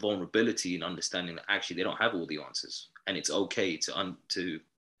lack of vulnerability in understanding that actually they don't have all the answers, and it's okay to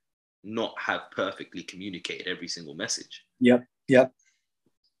not have perfectly communicated every single message. Yep.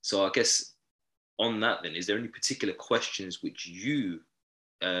 So I guess on that, then, is there any particular questions which you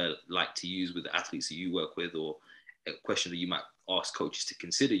like to use with the athletes that you work with, or a question that you might ask coaches to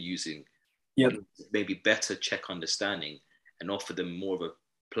consider using, maybe better check understanding and offer them more of a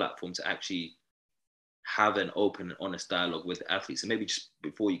platform to actually have an open and honest dialogue with the athletes? And maybe just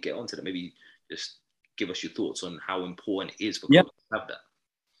before you get onto that, maybe just give us your thoughts on how important it is for coaches to have that.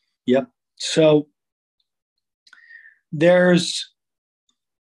 Yep. So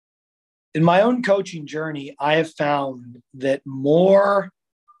in my own coaching journey, I have found that more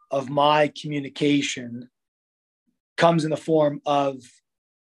of my communication comes in the form of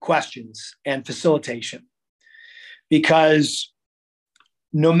questions and facilitation, because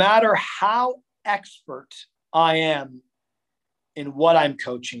no matter how expert I am in what I'm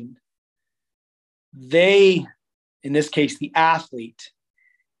coaching, they, in this case, the athlete,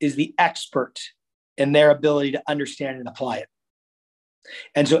 is the expert in their ability to understand and apply it.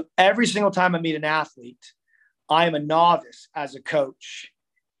 And so every single time I meet an athlete, I am a novice as a coach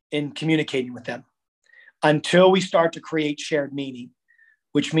in communicating with them until we start to create shared meaning,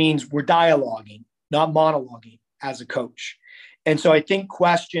 which means we're dialoguing, not monologuing as a coach. And so I think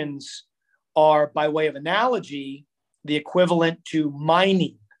questions are, by way of analogy, the equivalent to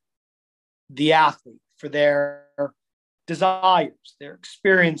mining the athlete for their desires, their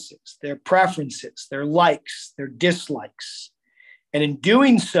experiences, their preferences, their likes, their dislikes. And in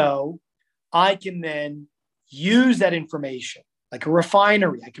doing so, I can then use that information like a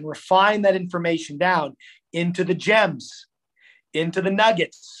refinery. I can refine that information down into the gems, into the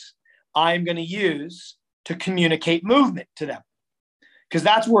nuggets I'm going to use to communicate movement to them. Because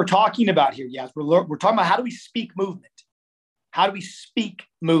that's what we're talking about here. Yes, we're talking about how do we speak movement? How do we speak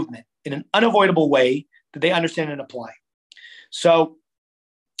movement in an unavoidable way that they understand and apply? So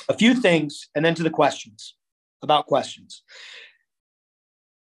a few things, and then to the questions, about questions.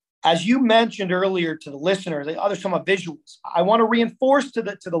 As you mentioned earlier to the listener, the other some of visuals, I want to reinforce to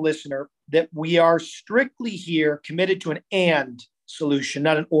the listener that we are strictly here committed to an and solution,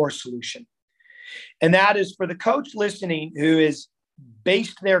 not an or solution. And that is for the coach listening who is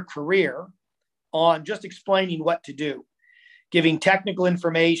based their career on just explaining what to do, giving technical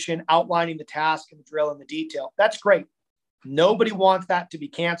information, outlining the task and the drill and the detail. That's great. Nobody wants that to be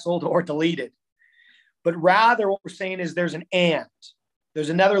canceled or deleted. But rather what we're saying is there's an and. There's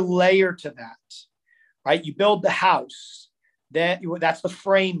another layer to that, right? You build the house, that's the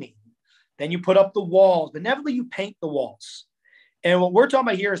framing. Then you put up the walls, but inevitably you paint the walls. And what we're talking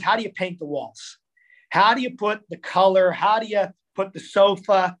about here is how do you paint the walls? How do you put the color? How do you put the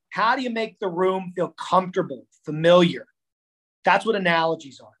sofa? How do you make the room feel comfortable, familiar? That's what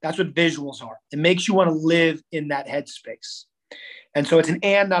analogies are. That's what visuals are. It makes you want to live in that headspace. And so it's an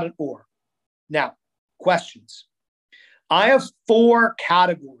and, not an or. Now, questions. I have 4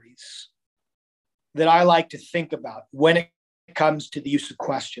 categories that I like to think about when it comes to the use of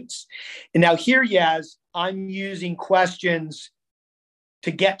questions. And now here, Yaz, I'm using questions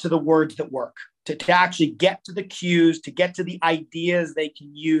to get to the words that work, to actually get to the cues, to get to the ideas they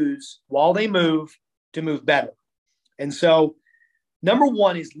can use while they move to move better. And so number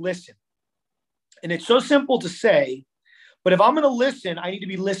 1 is listen. And it's so simple to say, but if I'm going to listen, I need to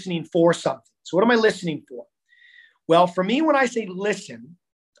be listening for something. So what am I listening for? Well, for me, when I say listen,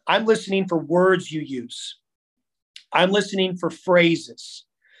 I'm listening for words you use. I'm listening for phrases,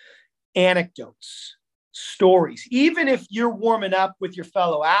 anecdotes, stories. Even if you're warming up with your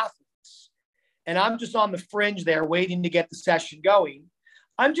fellow athletes and I'm just on the fringe there waiting to get the session going,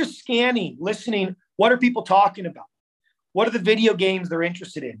 I'm just scanning, listening. What are people talking about? What are the video games they're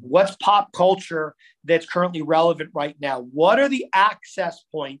interested in? What's pop culture that's currently relevant right now? What are the access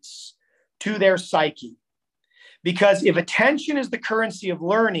points to their psyche? Because if attention is the currency of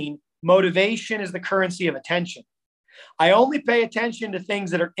learning, motivation is the currency of attention. I only pay attention to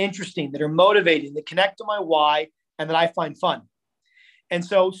things that are interesting, that are motivating, that connect to my why, and that I find fun. And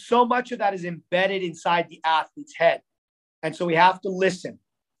so much of that is embedded inside the athlete's head. And so we have to listen.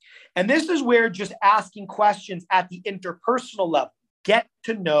 And this is where just asking questions at the interpersonal level, get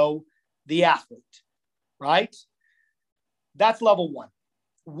to know the athlete, right? That's level 1.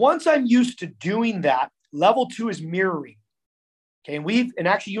 Once I'm used to doing that, level 2 is mirroring. Okay. And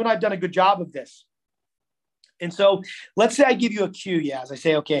actually you and I have done a good job of this. And so let's say I give you a cue, Yaz. I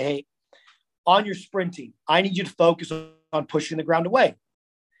say, okay, hey, on your sprinting, I need you to focus on pushing the ground away.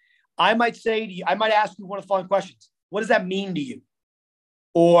 I might say to you, I might ask you one of the following questions. What does that mean to you?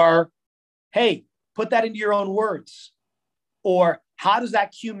 Or, hey, put that into your own words. Or how does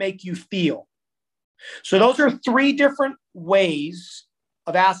that cue make you feel? So those are 3 different ways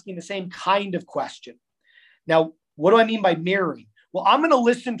of asking the same kind of question. Now, what do I mean by mirroring? Well, I'm going to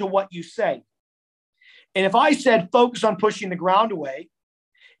listen to what you say. And if I said, focus on pushing the ground away,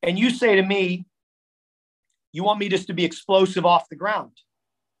 and you say to me, you want me just to be explosive off the ground,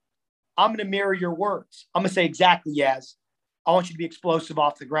 I'm going to mirror your words. I'm going to say, exactly, Yaz. I want you to be explosive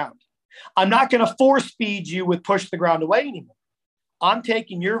off the ground. I'm not going to force feed you with push the ground away anymore. I'm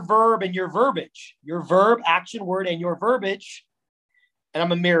taking your verb and your verbiage, your verb, action word, and your verbiage, and I'm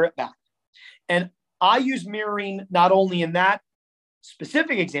going to mirror it back. And I use mirroring not only in that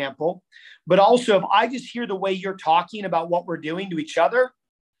specific example, but also if I just hear the way you're talking about what we're doing to each other,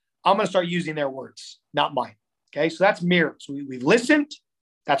 I'm going to start using their words, not mine. Okay, so that's mirror. So we've listened.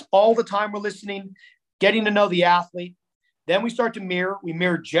 That's all the time we're listening, getting to know the athlete. Then we start to mirror. We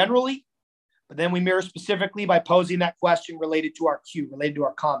mirror generally, but then we mirror specifically by posing that question related to our cue, related to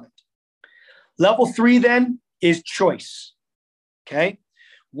our comment. Level 3 then is choice. Okay,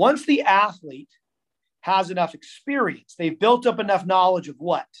 once the athlete has enough experience, they've built up enough knowledge of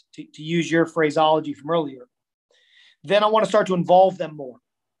what, to use your phraseology from earlier, then I want to start to involve them more.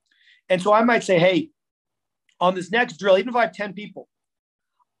 And so I might say, hey, on this next drill, even if I have 10 people,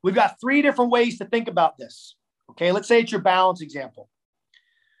 we've got 3 different ways to think about this. Okay, let's say it's your balance example.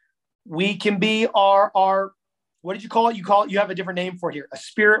 We can be our what did you call it? You have a different name for it here. A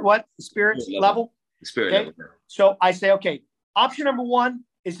spirit, what? The spirit level? The spirit okay? level. So I say, okay, option number 1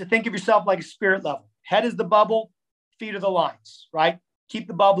 is to think of yourself like a spirit level. Head is the bubble, feet are the lines, right? Keep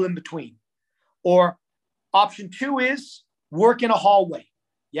the bubble in between. Or option 2 is work in a hallway.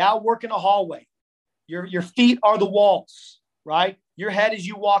 Yeah, work in a hallway. Your feet are the walls, right? Your head is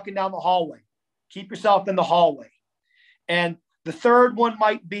you walking down the hallway. Keep yourself in the hallway. And the third one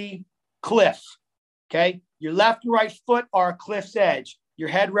might be cliff, okay? Your left and right foot are a cliff's edge. Your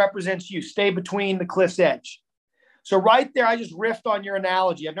head represents you. Stay between the cliff's edge. So right there, I just riffed on your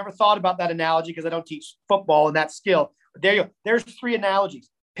analogy. I've never thought about that analogy because I don't teach football and that skill. But there you go. There's 3 analogies.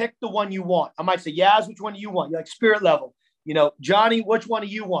 Pick the one you want. I might say, Yaz, which one do you want? You're like spirit level. You know, Johnny, which one do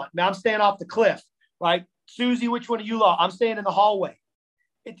you want? Now I'm staying off the cliff, right? Susie, which one do you love? I'm staying in the hallway.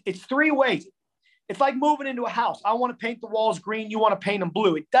 It's 3 ways. It's like moving into a house. I want to paint the walls green. You want to paint them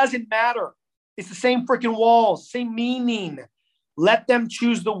blue. It doesn't matter. It's the same freaking walls, same meaning. Let them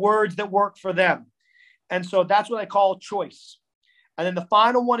choose the words that work for them. And so that's what I call choice. And then the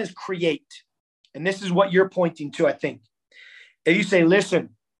final one is create. And this is what you're pointing to, I think. If you say,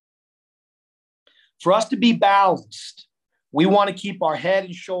 listen, for us to be balanced, we want to keep our head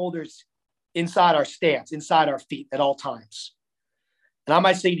and shoulders inside our stance, inside our feet at all times. And I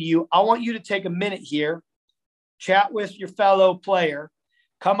might say to you, I want you to take a minute here chat with your fellow player,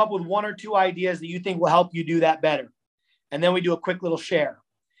 come up with one or two ideas that you think will help you do that better. And then we do a quick little share,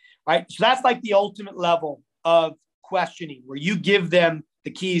 right? So that's like the ultimate level of questioning, where you give them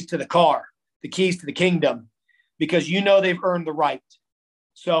the keys to the car, the keys to the kingdom, because you know they've earned the right.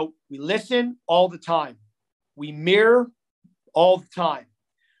 So we listen all the time. We mirror all the time.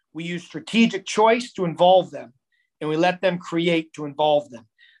 We use strategic choice to involve them, and we let them create to involve them.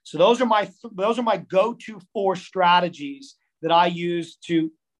 So those are my go-to 4 strategies that I use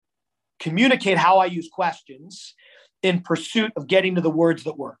to communicate how I use questions in pursuit of getting to the words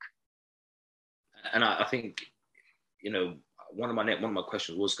that work. And I think, one of my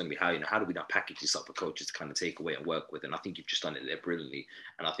questions was going to be how do we now package this up for coaches to kind of take away and work with? And I think you've just done it there brilliantly.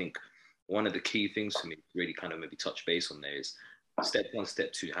 And I think one of the key things for me to really kind of maybe touch base on there is step 1,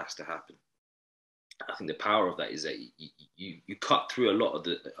 step 2 has to happen. I think the power of that is that you cut through a lot of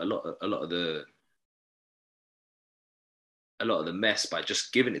the mess by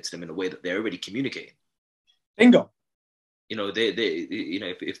just giving it to them in a way that they're already communicating. Bingo.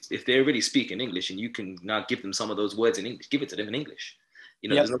 If they're already speaking English and you can now give them some of those words in English, give it to them in English.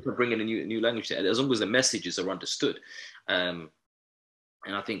 There's no point bringing a new language there, as long as the messages are understood. And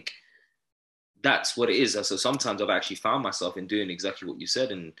I think that's what it is. So sometimes I've actually found myself in doing exactly what you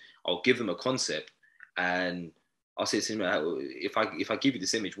said, and I'll give them a concept and I'll say to them, if I give you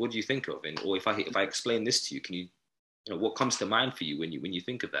this image, what do you think of? Or if I explain this to you, can you, what comes to mind for you when you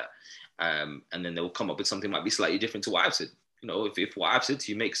think of that? And then they'll come up with something that might be slightly different to what I've said. If what I've said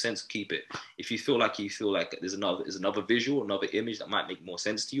to you makes sense, keep it. If you feel like there's another visual, another image that might make more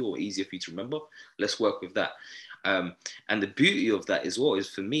sense to you or easier for you to remember, let's work with that. And the beauty of that as well is,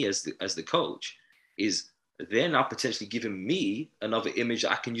 for me as the coach, is they're now potentially giving me another image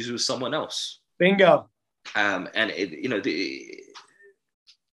that I can use with someone else. Bingo. And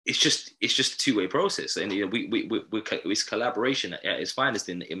it's just a two-way process, and it's collaboration at its finest,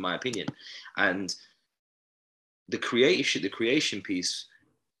 in my opinion. And the creation piece,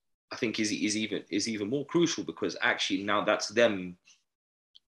 I think, is even more crucial, because actually now that's them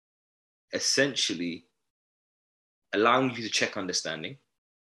essentially allowing you to check understanding.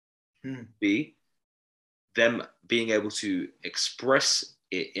 B, them being able to express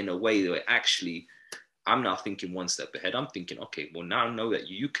it in a way that actually, I'm now thinking one step ahead. I'm thinking, okay, well, now I know that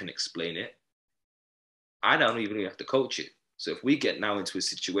you can explain it. I don't even have to coach it. So if we get now into a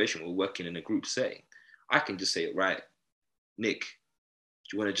situation where we're working in a group setting, I can just say, right, Nick, do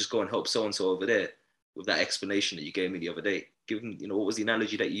you want to just go and help so-and-so over there with that explanation that you gave me the other day? Give them, what was the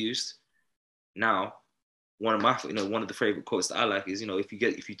analogy that you used? Now, one of the favorite quotes that I like is,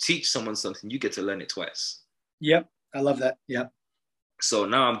 if you teach someone something, you get to learn it twice. Yep. I love that. Yep. So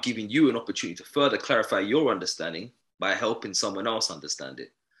now I'm giving you an opportunity to further clarify your understanding by helping someone else understand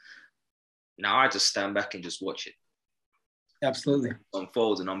it. Now I just stand back and just watch it. Absolutely. It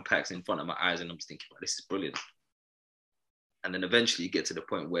unfolds and unpacks in front of my eyes, and I'm just thinking, well, this is brilliant. And then eventually you get to the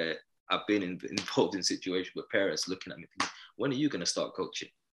point where I've been involved in situations with parents looking at me thinking, when are you going to start coaching?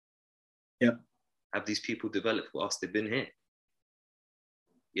 Yep. Have these people developed whilst they've been here?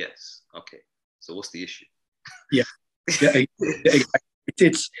 Yes. Okay. So what's the issue? Yeah.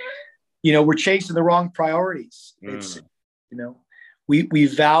 It's, we're chasing the wrong priorities. It's, we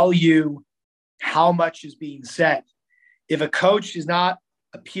value how much is being said. If a coach does not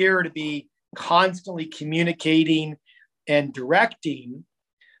appear to be constantly communicating and directing,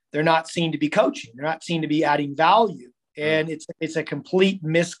 they're not seen to be coaching. They're not seen to be adding value. And it's a complete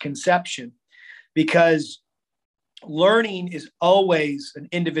misconception, because learning is always an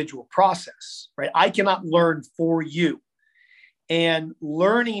individual process, right? I cannot learn for you. And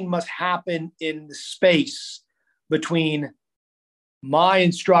learning must happen in the space between my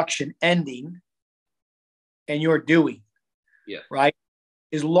instruction ending and your doing. Yeah. Right?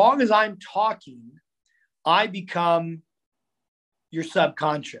 As long as I'm talking, I become your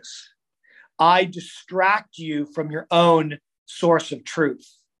subconscious. I distract you from your own source of truth.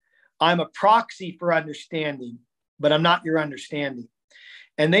 I'm a proxy for understanding, but I'm not your understanding.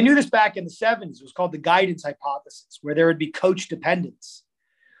 And they knew this back in the 70s. It was called the guidance hypothesis, where there would be coach dependence,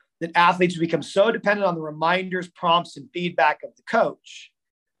 that athletes would become so dependent on the reminders, prompts, and feedback of the coach,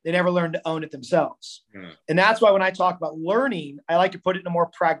 they never learned to own it themselves. And that's why when I talk about learning, I like to put it in a more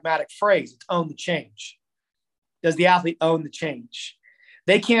pragmatic phrase. It's own the change. Does the athlete own the change?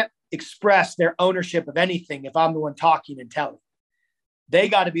 They can't express their ownership of anything if I'm the one talking and telling. They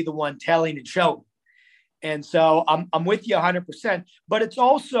got to be the one telling and showing. And so I'm with you 100%, but it's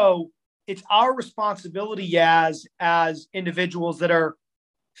our responsibility as individuals that are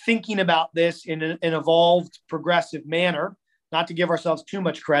thinking about this in an evolved, progressive manner, not to give ourselves too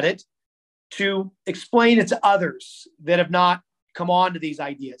much credit, to explain it to others that have not come on to these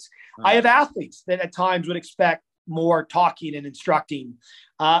ideas. I have athletes that at times would expect more talking and instructing.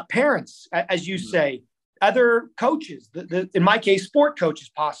 Parents, as you say, other coaches, in my case, sport coaches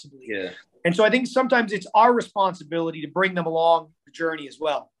possibly. Yeah. And so I think sometimes it's our responsibility to bring them along the journey as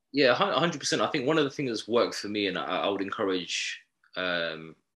well. Yeah, 100%. I think one of the things that's worked for me, and I would encourage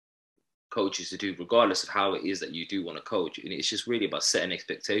coaches to do, regardless of how it is that you do want to coach, and it's just really about setting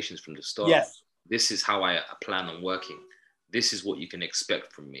expectations from the start. Yes. This is how I plan on working. This is what you can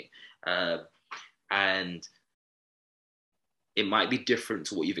expect from me. And it might be different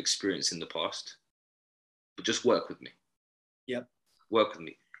to what you've experienced in the past, but just work with me. Yep. Work with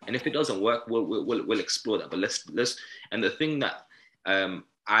me. And if it doesn't work, we'll explore that. But let's. And the thing that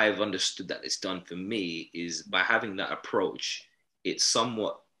I've understood that it's done for me is by having that approach, it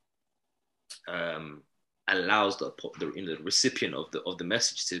somewhat allows the recipient of the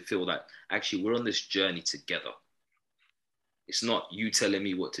message to feel that actually we're on this journey together. It's not you telling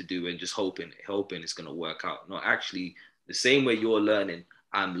me what to do and just hoping it's going to work out. No, actually, the same way you're learning,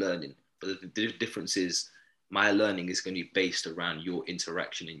 I'm learning. But the difference is my learning is going to be based around your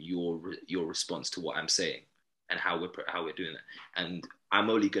interaction and your response to what I'm saying and how we're doing that. And I'm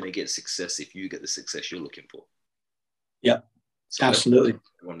only going to get success if you get the success you're looking for. Yeah, so absolutely.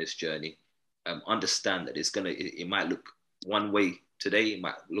 On this journey, understand that it might look one way today, it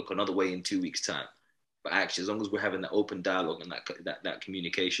might look another way in 2 weeks' time. But actually, as long as we're having that open dialogue and that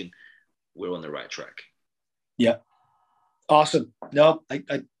communication, we're on the right track. Yeah. Awesome. No,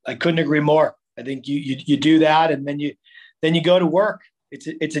 I couldn't agree more. I think you do that, and then you go to work.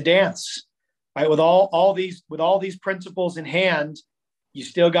 It's a dance, right? With all these principles in hand, you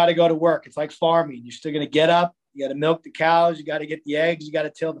still got to go to work. It's like farming. You're still going to get up. You got to milk the cows. You got to get the eggs. You got to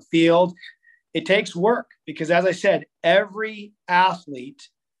till the field. It takes work because, as I said, every athlete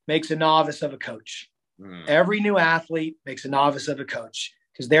makes a novice of a coach. Every new athlete makes a novice of a coach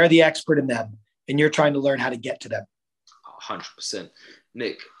because they're the expert in them, and you're trying to learn how to get to them. 100%.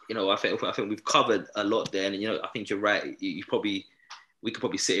 Nick, I think we've covered a lot there, and I think you're right. We could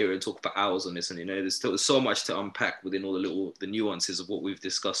probably sit here and talk for hours on this, and there's still so much to unpack within all the nuances of what we've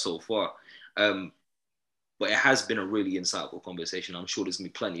discussed so far. But it has been a really insightful conversation. I'm sure there's gonna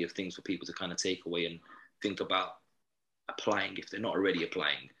be plenty of things for people to kind of take away and think about applying if they're not already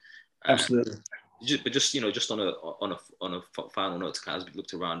applying. Absolutely. Just on a final note to kind of look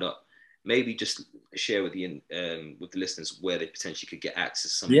to round up, maybe just share with the listeners where they potentially could get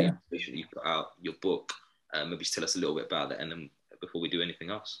access to some of the information you put out, your book. Maybe just tell us a little bit about that, and then before we do anything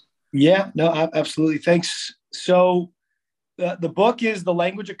else. Yeah, no, absolutely. Thanks. So the book is The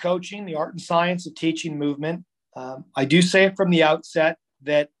Language of Coaching, the Art and Science of Teaching Movement. I do say it from the outset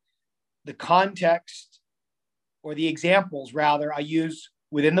that the context or the examples rather I use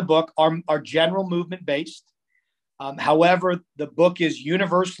within the book are general movement based. However, the book is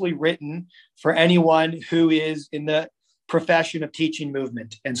universally written for anyone who is in the profession of teaching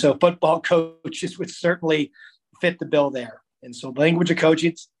movement. And so football coaches would certainly fit the bill there. And so Language of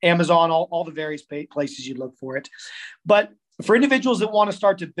Coaching, it's Amazon, all the various places you look for it. But for individuals that want to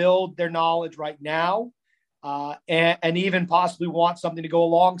start to build their knowledge right now, and even possibly want something to go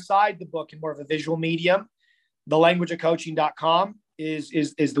alongside the book in more of a visual medium, thelanguageofcoaching.com is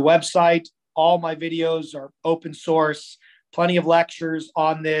the website. All my videos are open source, plenty of lectures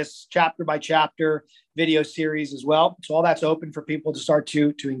on this chapter by chapter video series as well. So all that's open for people to start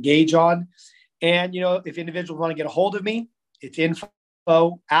to engage on. And, if individuals want to get a hold of me, it's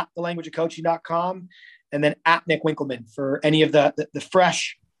info@thelanguageofcoaching.com, and then @Nick Winkelman for any of the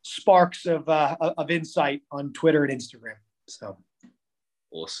fresh sparks of insight on Twitter and Instagram. So.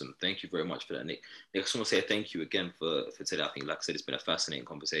 Awesome. Thank you very much for that, Nick. Nick, I just want to say thank you again for today. I think, like I said, it's been a fascinating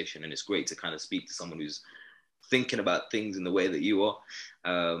conversation, and it's great to kind of speak to someone who's thinking about things in the way that you are.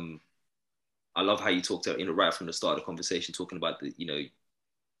 I love how you talked about, right from the start of the conversation, talking about it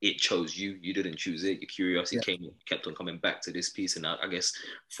chose you. You didn't choose it. Your curiosity kept on coming back to this piece. And I guess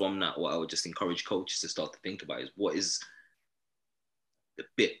from that, what I would just encourage coaches to start to think about is what is the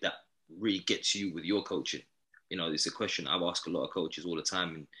bit that really gets you with your coaching. It's a question I've asked a lot of coaches all the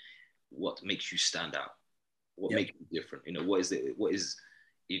time. And what makes you stand out? What makes you different? What is,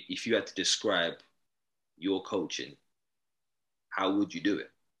 if you had to describe your coaching, how would you do it?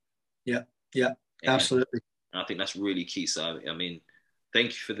 Yeah, absolutely. And I think that's really key. So, thank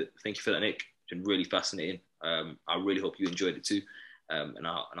you for that, Nick. It's been really fascinating. I really hope you enjoyed it too. And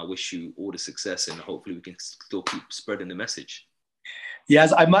I wish you all the success, and hopefully we can still keep spreading the message.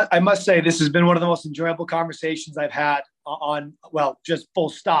 Yes, I must say this has been one of the most enjoyable conversations I've had on, just full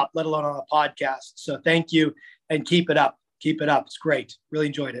stop, let alone on a podcast. So thank you, and keep it up. Keep it up. It's great. Really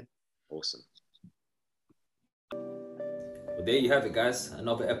enjoyed it. Awesome. Well, there you have it, guys.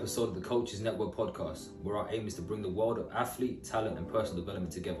 Another episode of the Coaches Network podcast, where our aim is to bring the world of athlete, talent, and personal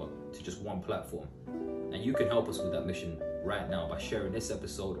development together to just one platform. And you can help us with that mission right now by sharing this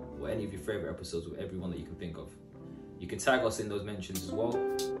episode or any of your favorite episodes with everyone that you can think of. You can tag us in those mentions as well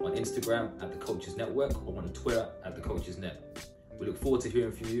on Instagram at the Coaches Network or on Twitter at the Coaches Net. We look forward to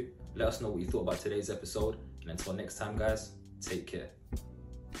hearing from you. Let us know what you thought about today's episode. And until next time, guys, take care.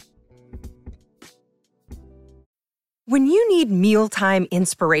 When you need mealtime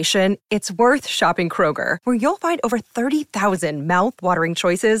inspiration, it's worth shopping Kroger, where you'll find over 30,000 mouth-watering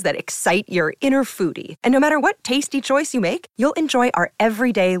choices that excite your inner foodie. And no matter what tasty choice you make, you'll enjoy our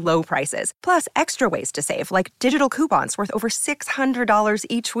everyday low prices, plus extra ways to save, like digital coupons worth over $600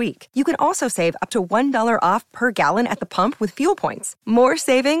 each week. You can also save up to $1 off per gallon at the pump with fuel points. More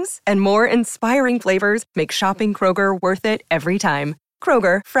savings and more inspiring flavors make shopping Kroger worth it every time.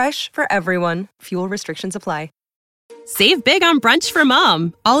 Kroger, fresh for everyone. Fuel restrictions apply. Save big on brunch for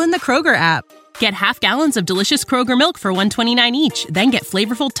mom, all in the Kroger app. Get half gallons of delicious Kroger milk for $1.29 each. Then get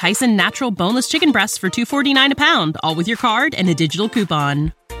flavorful Tyson natural boneless chicken breasts for $2.49 a pound, all with your card and a digital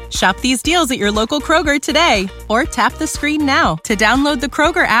coupon. Shop these deals at your local Kroger today, or tap the screen now to download the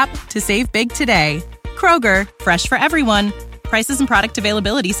Kroger app to save big today. Kroger, fresh for everyone. Prices and product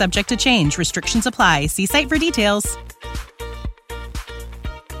availability subject to change. Restrictions apply. See site for details.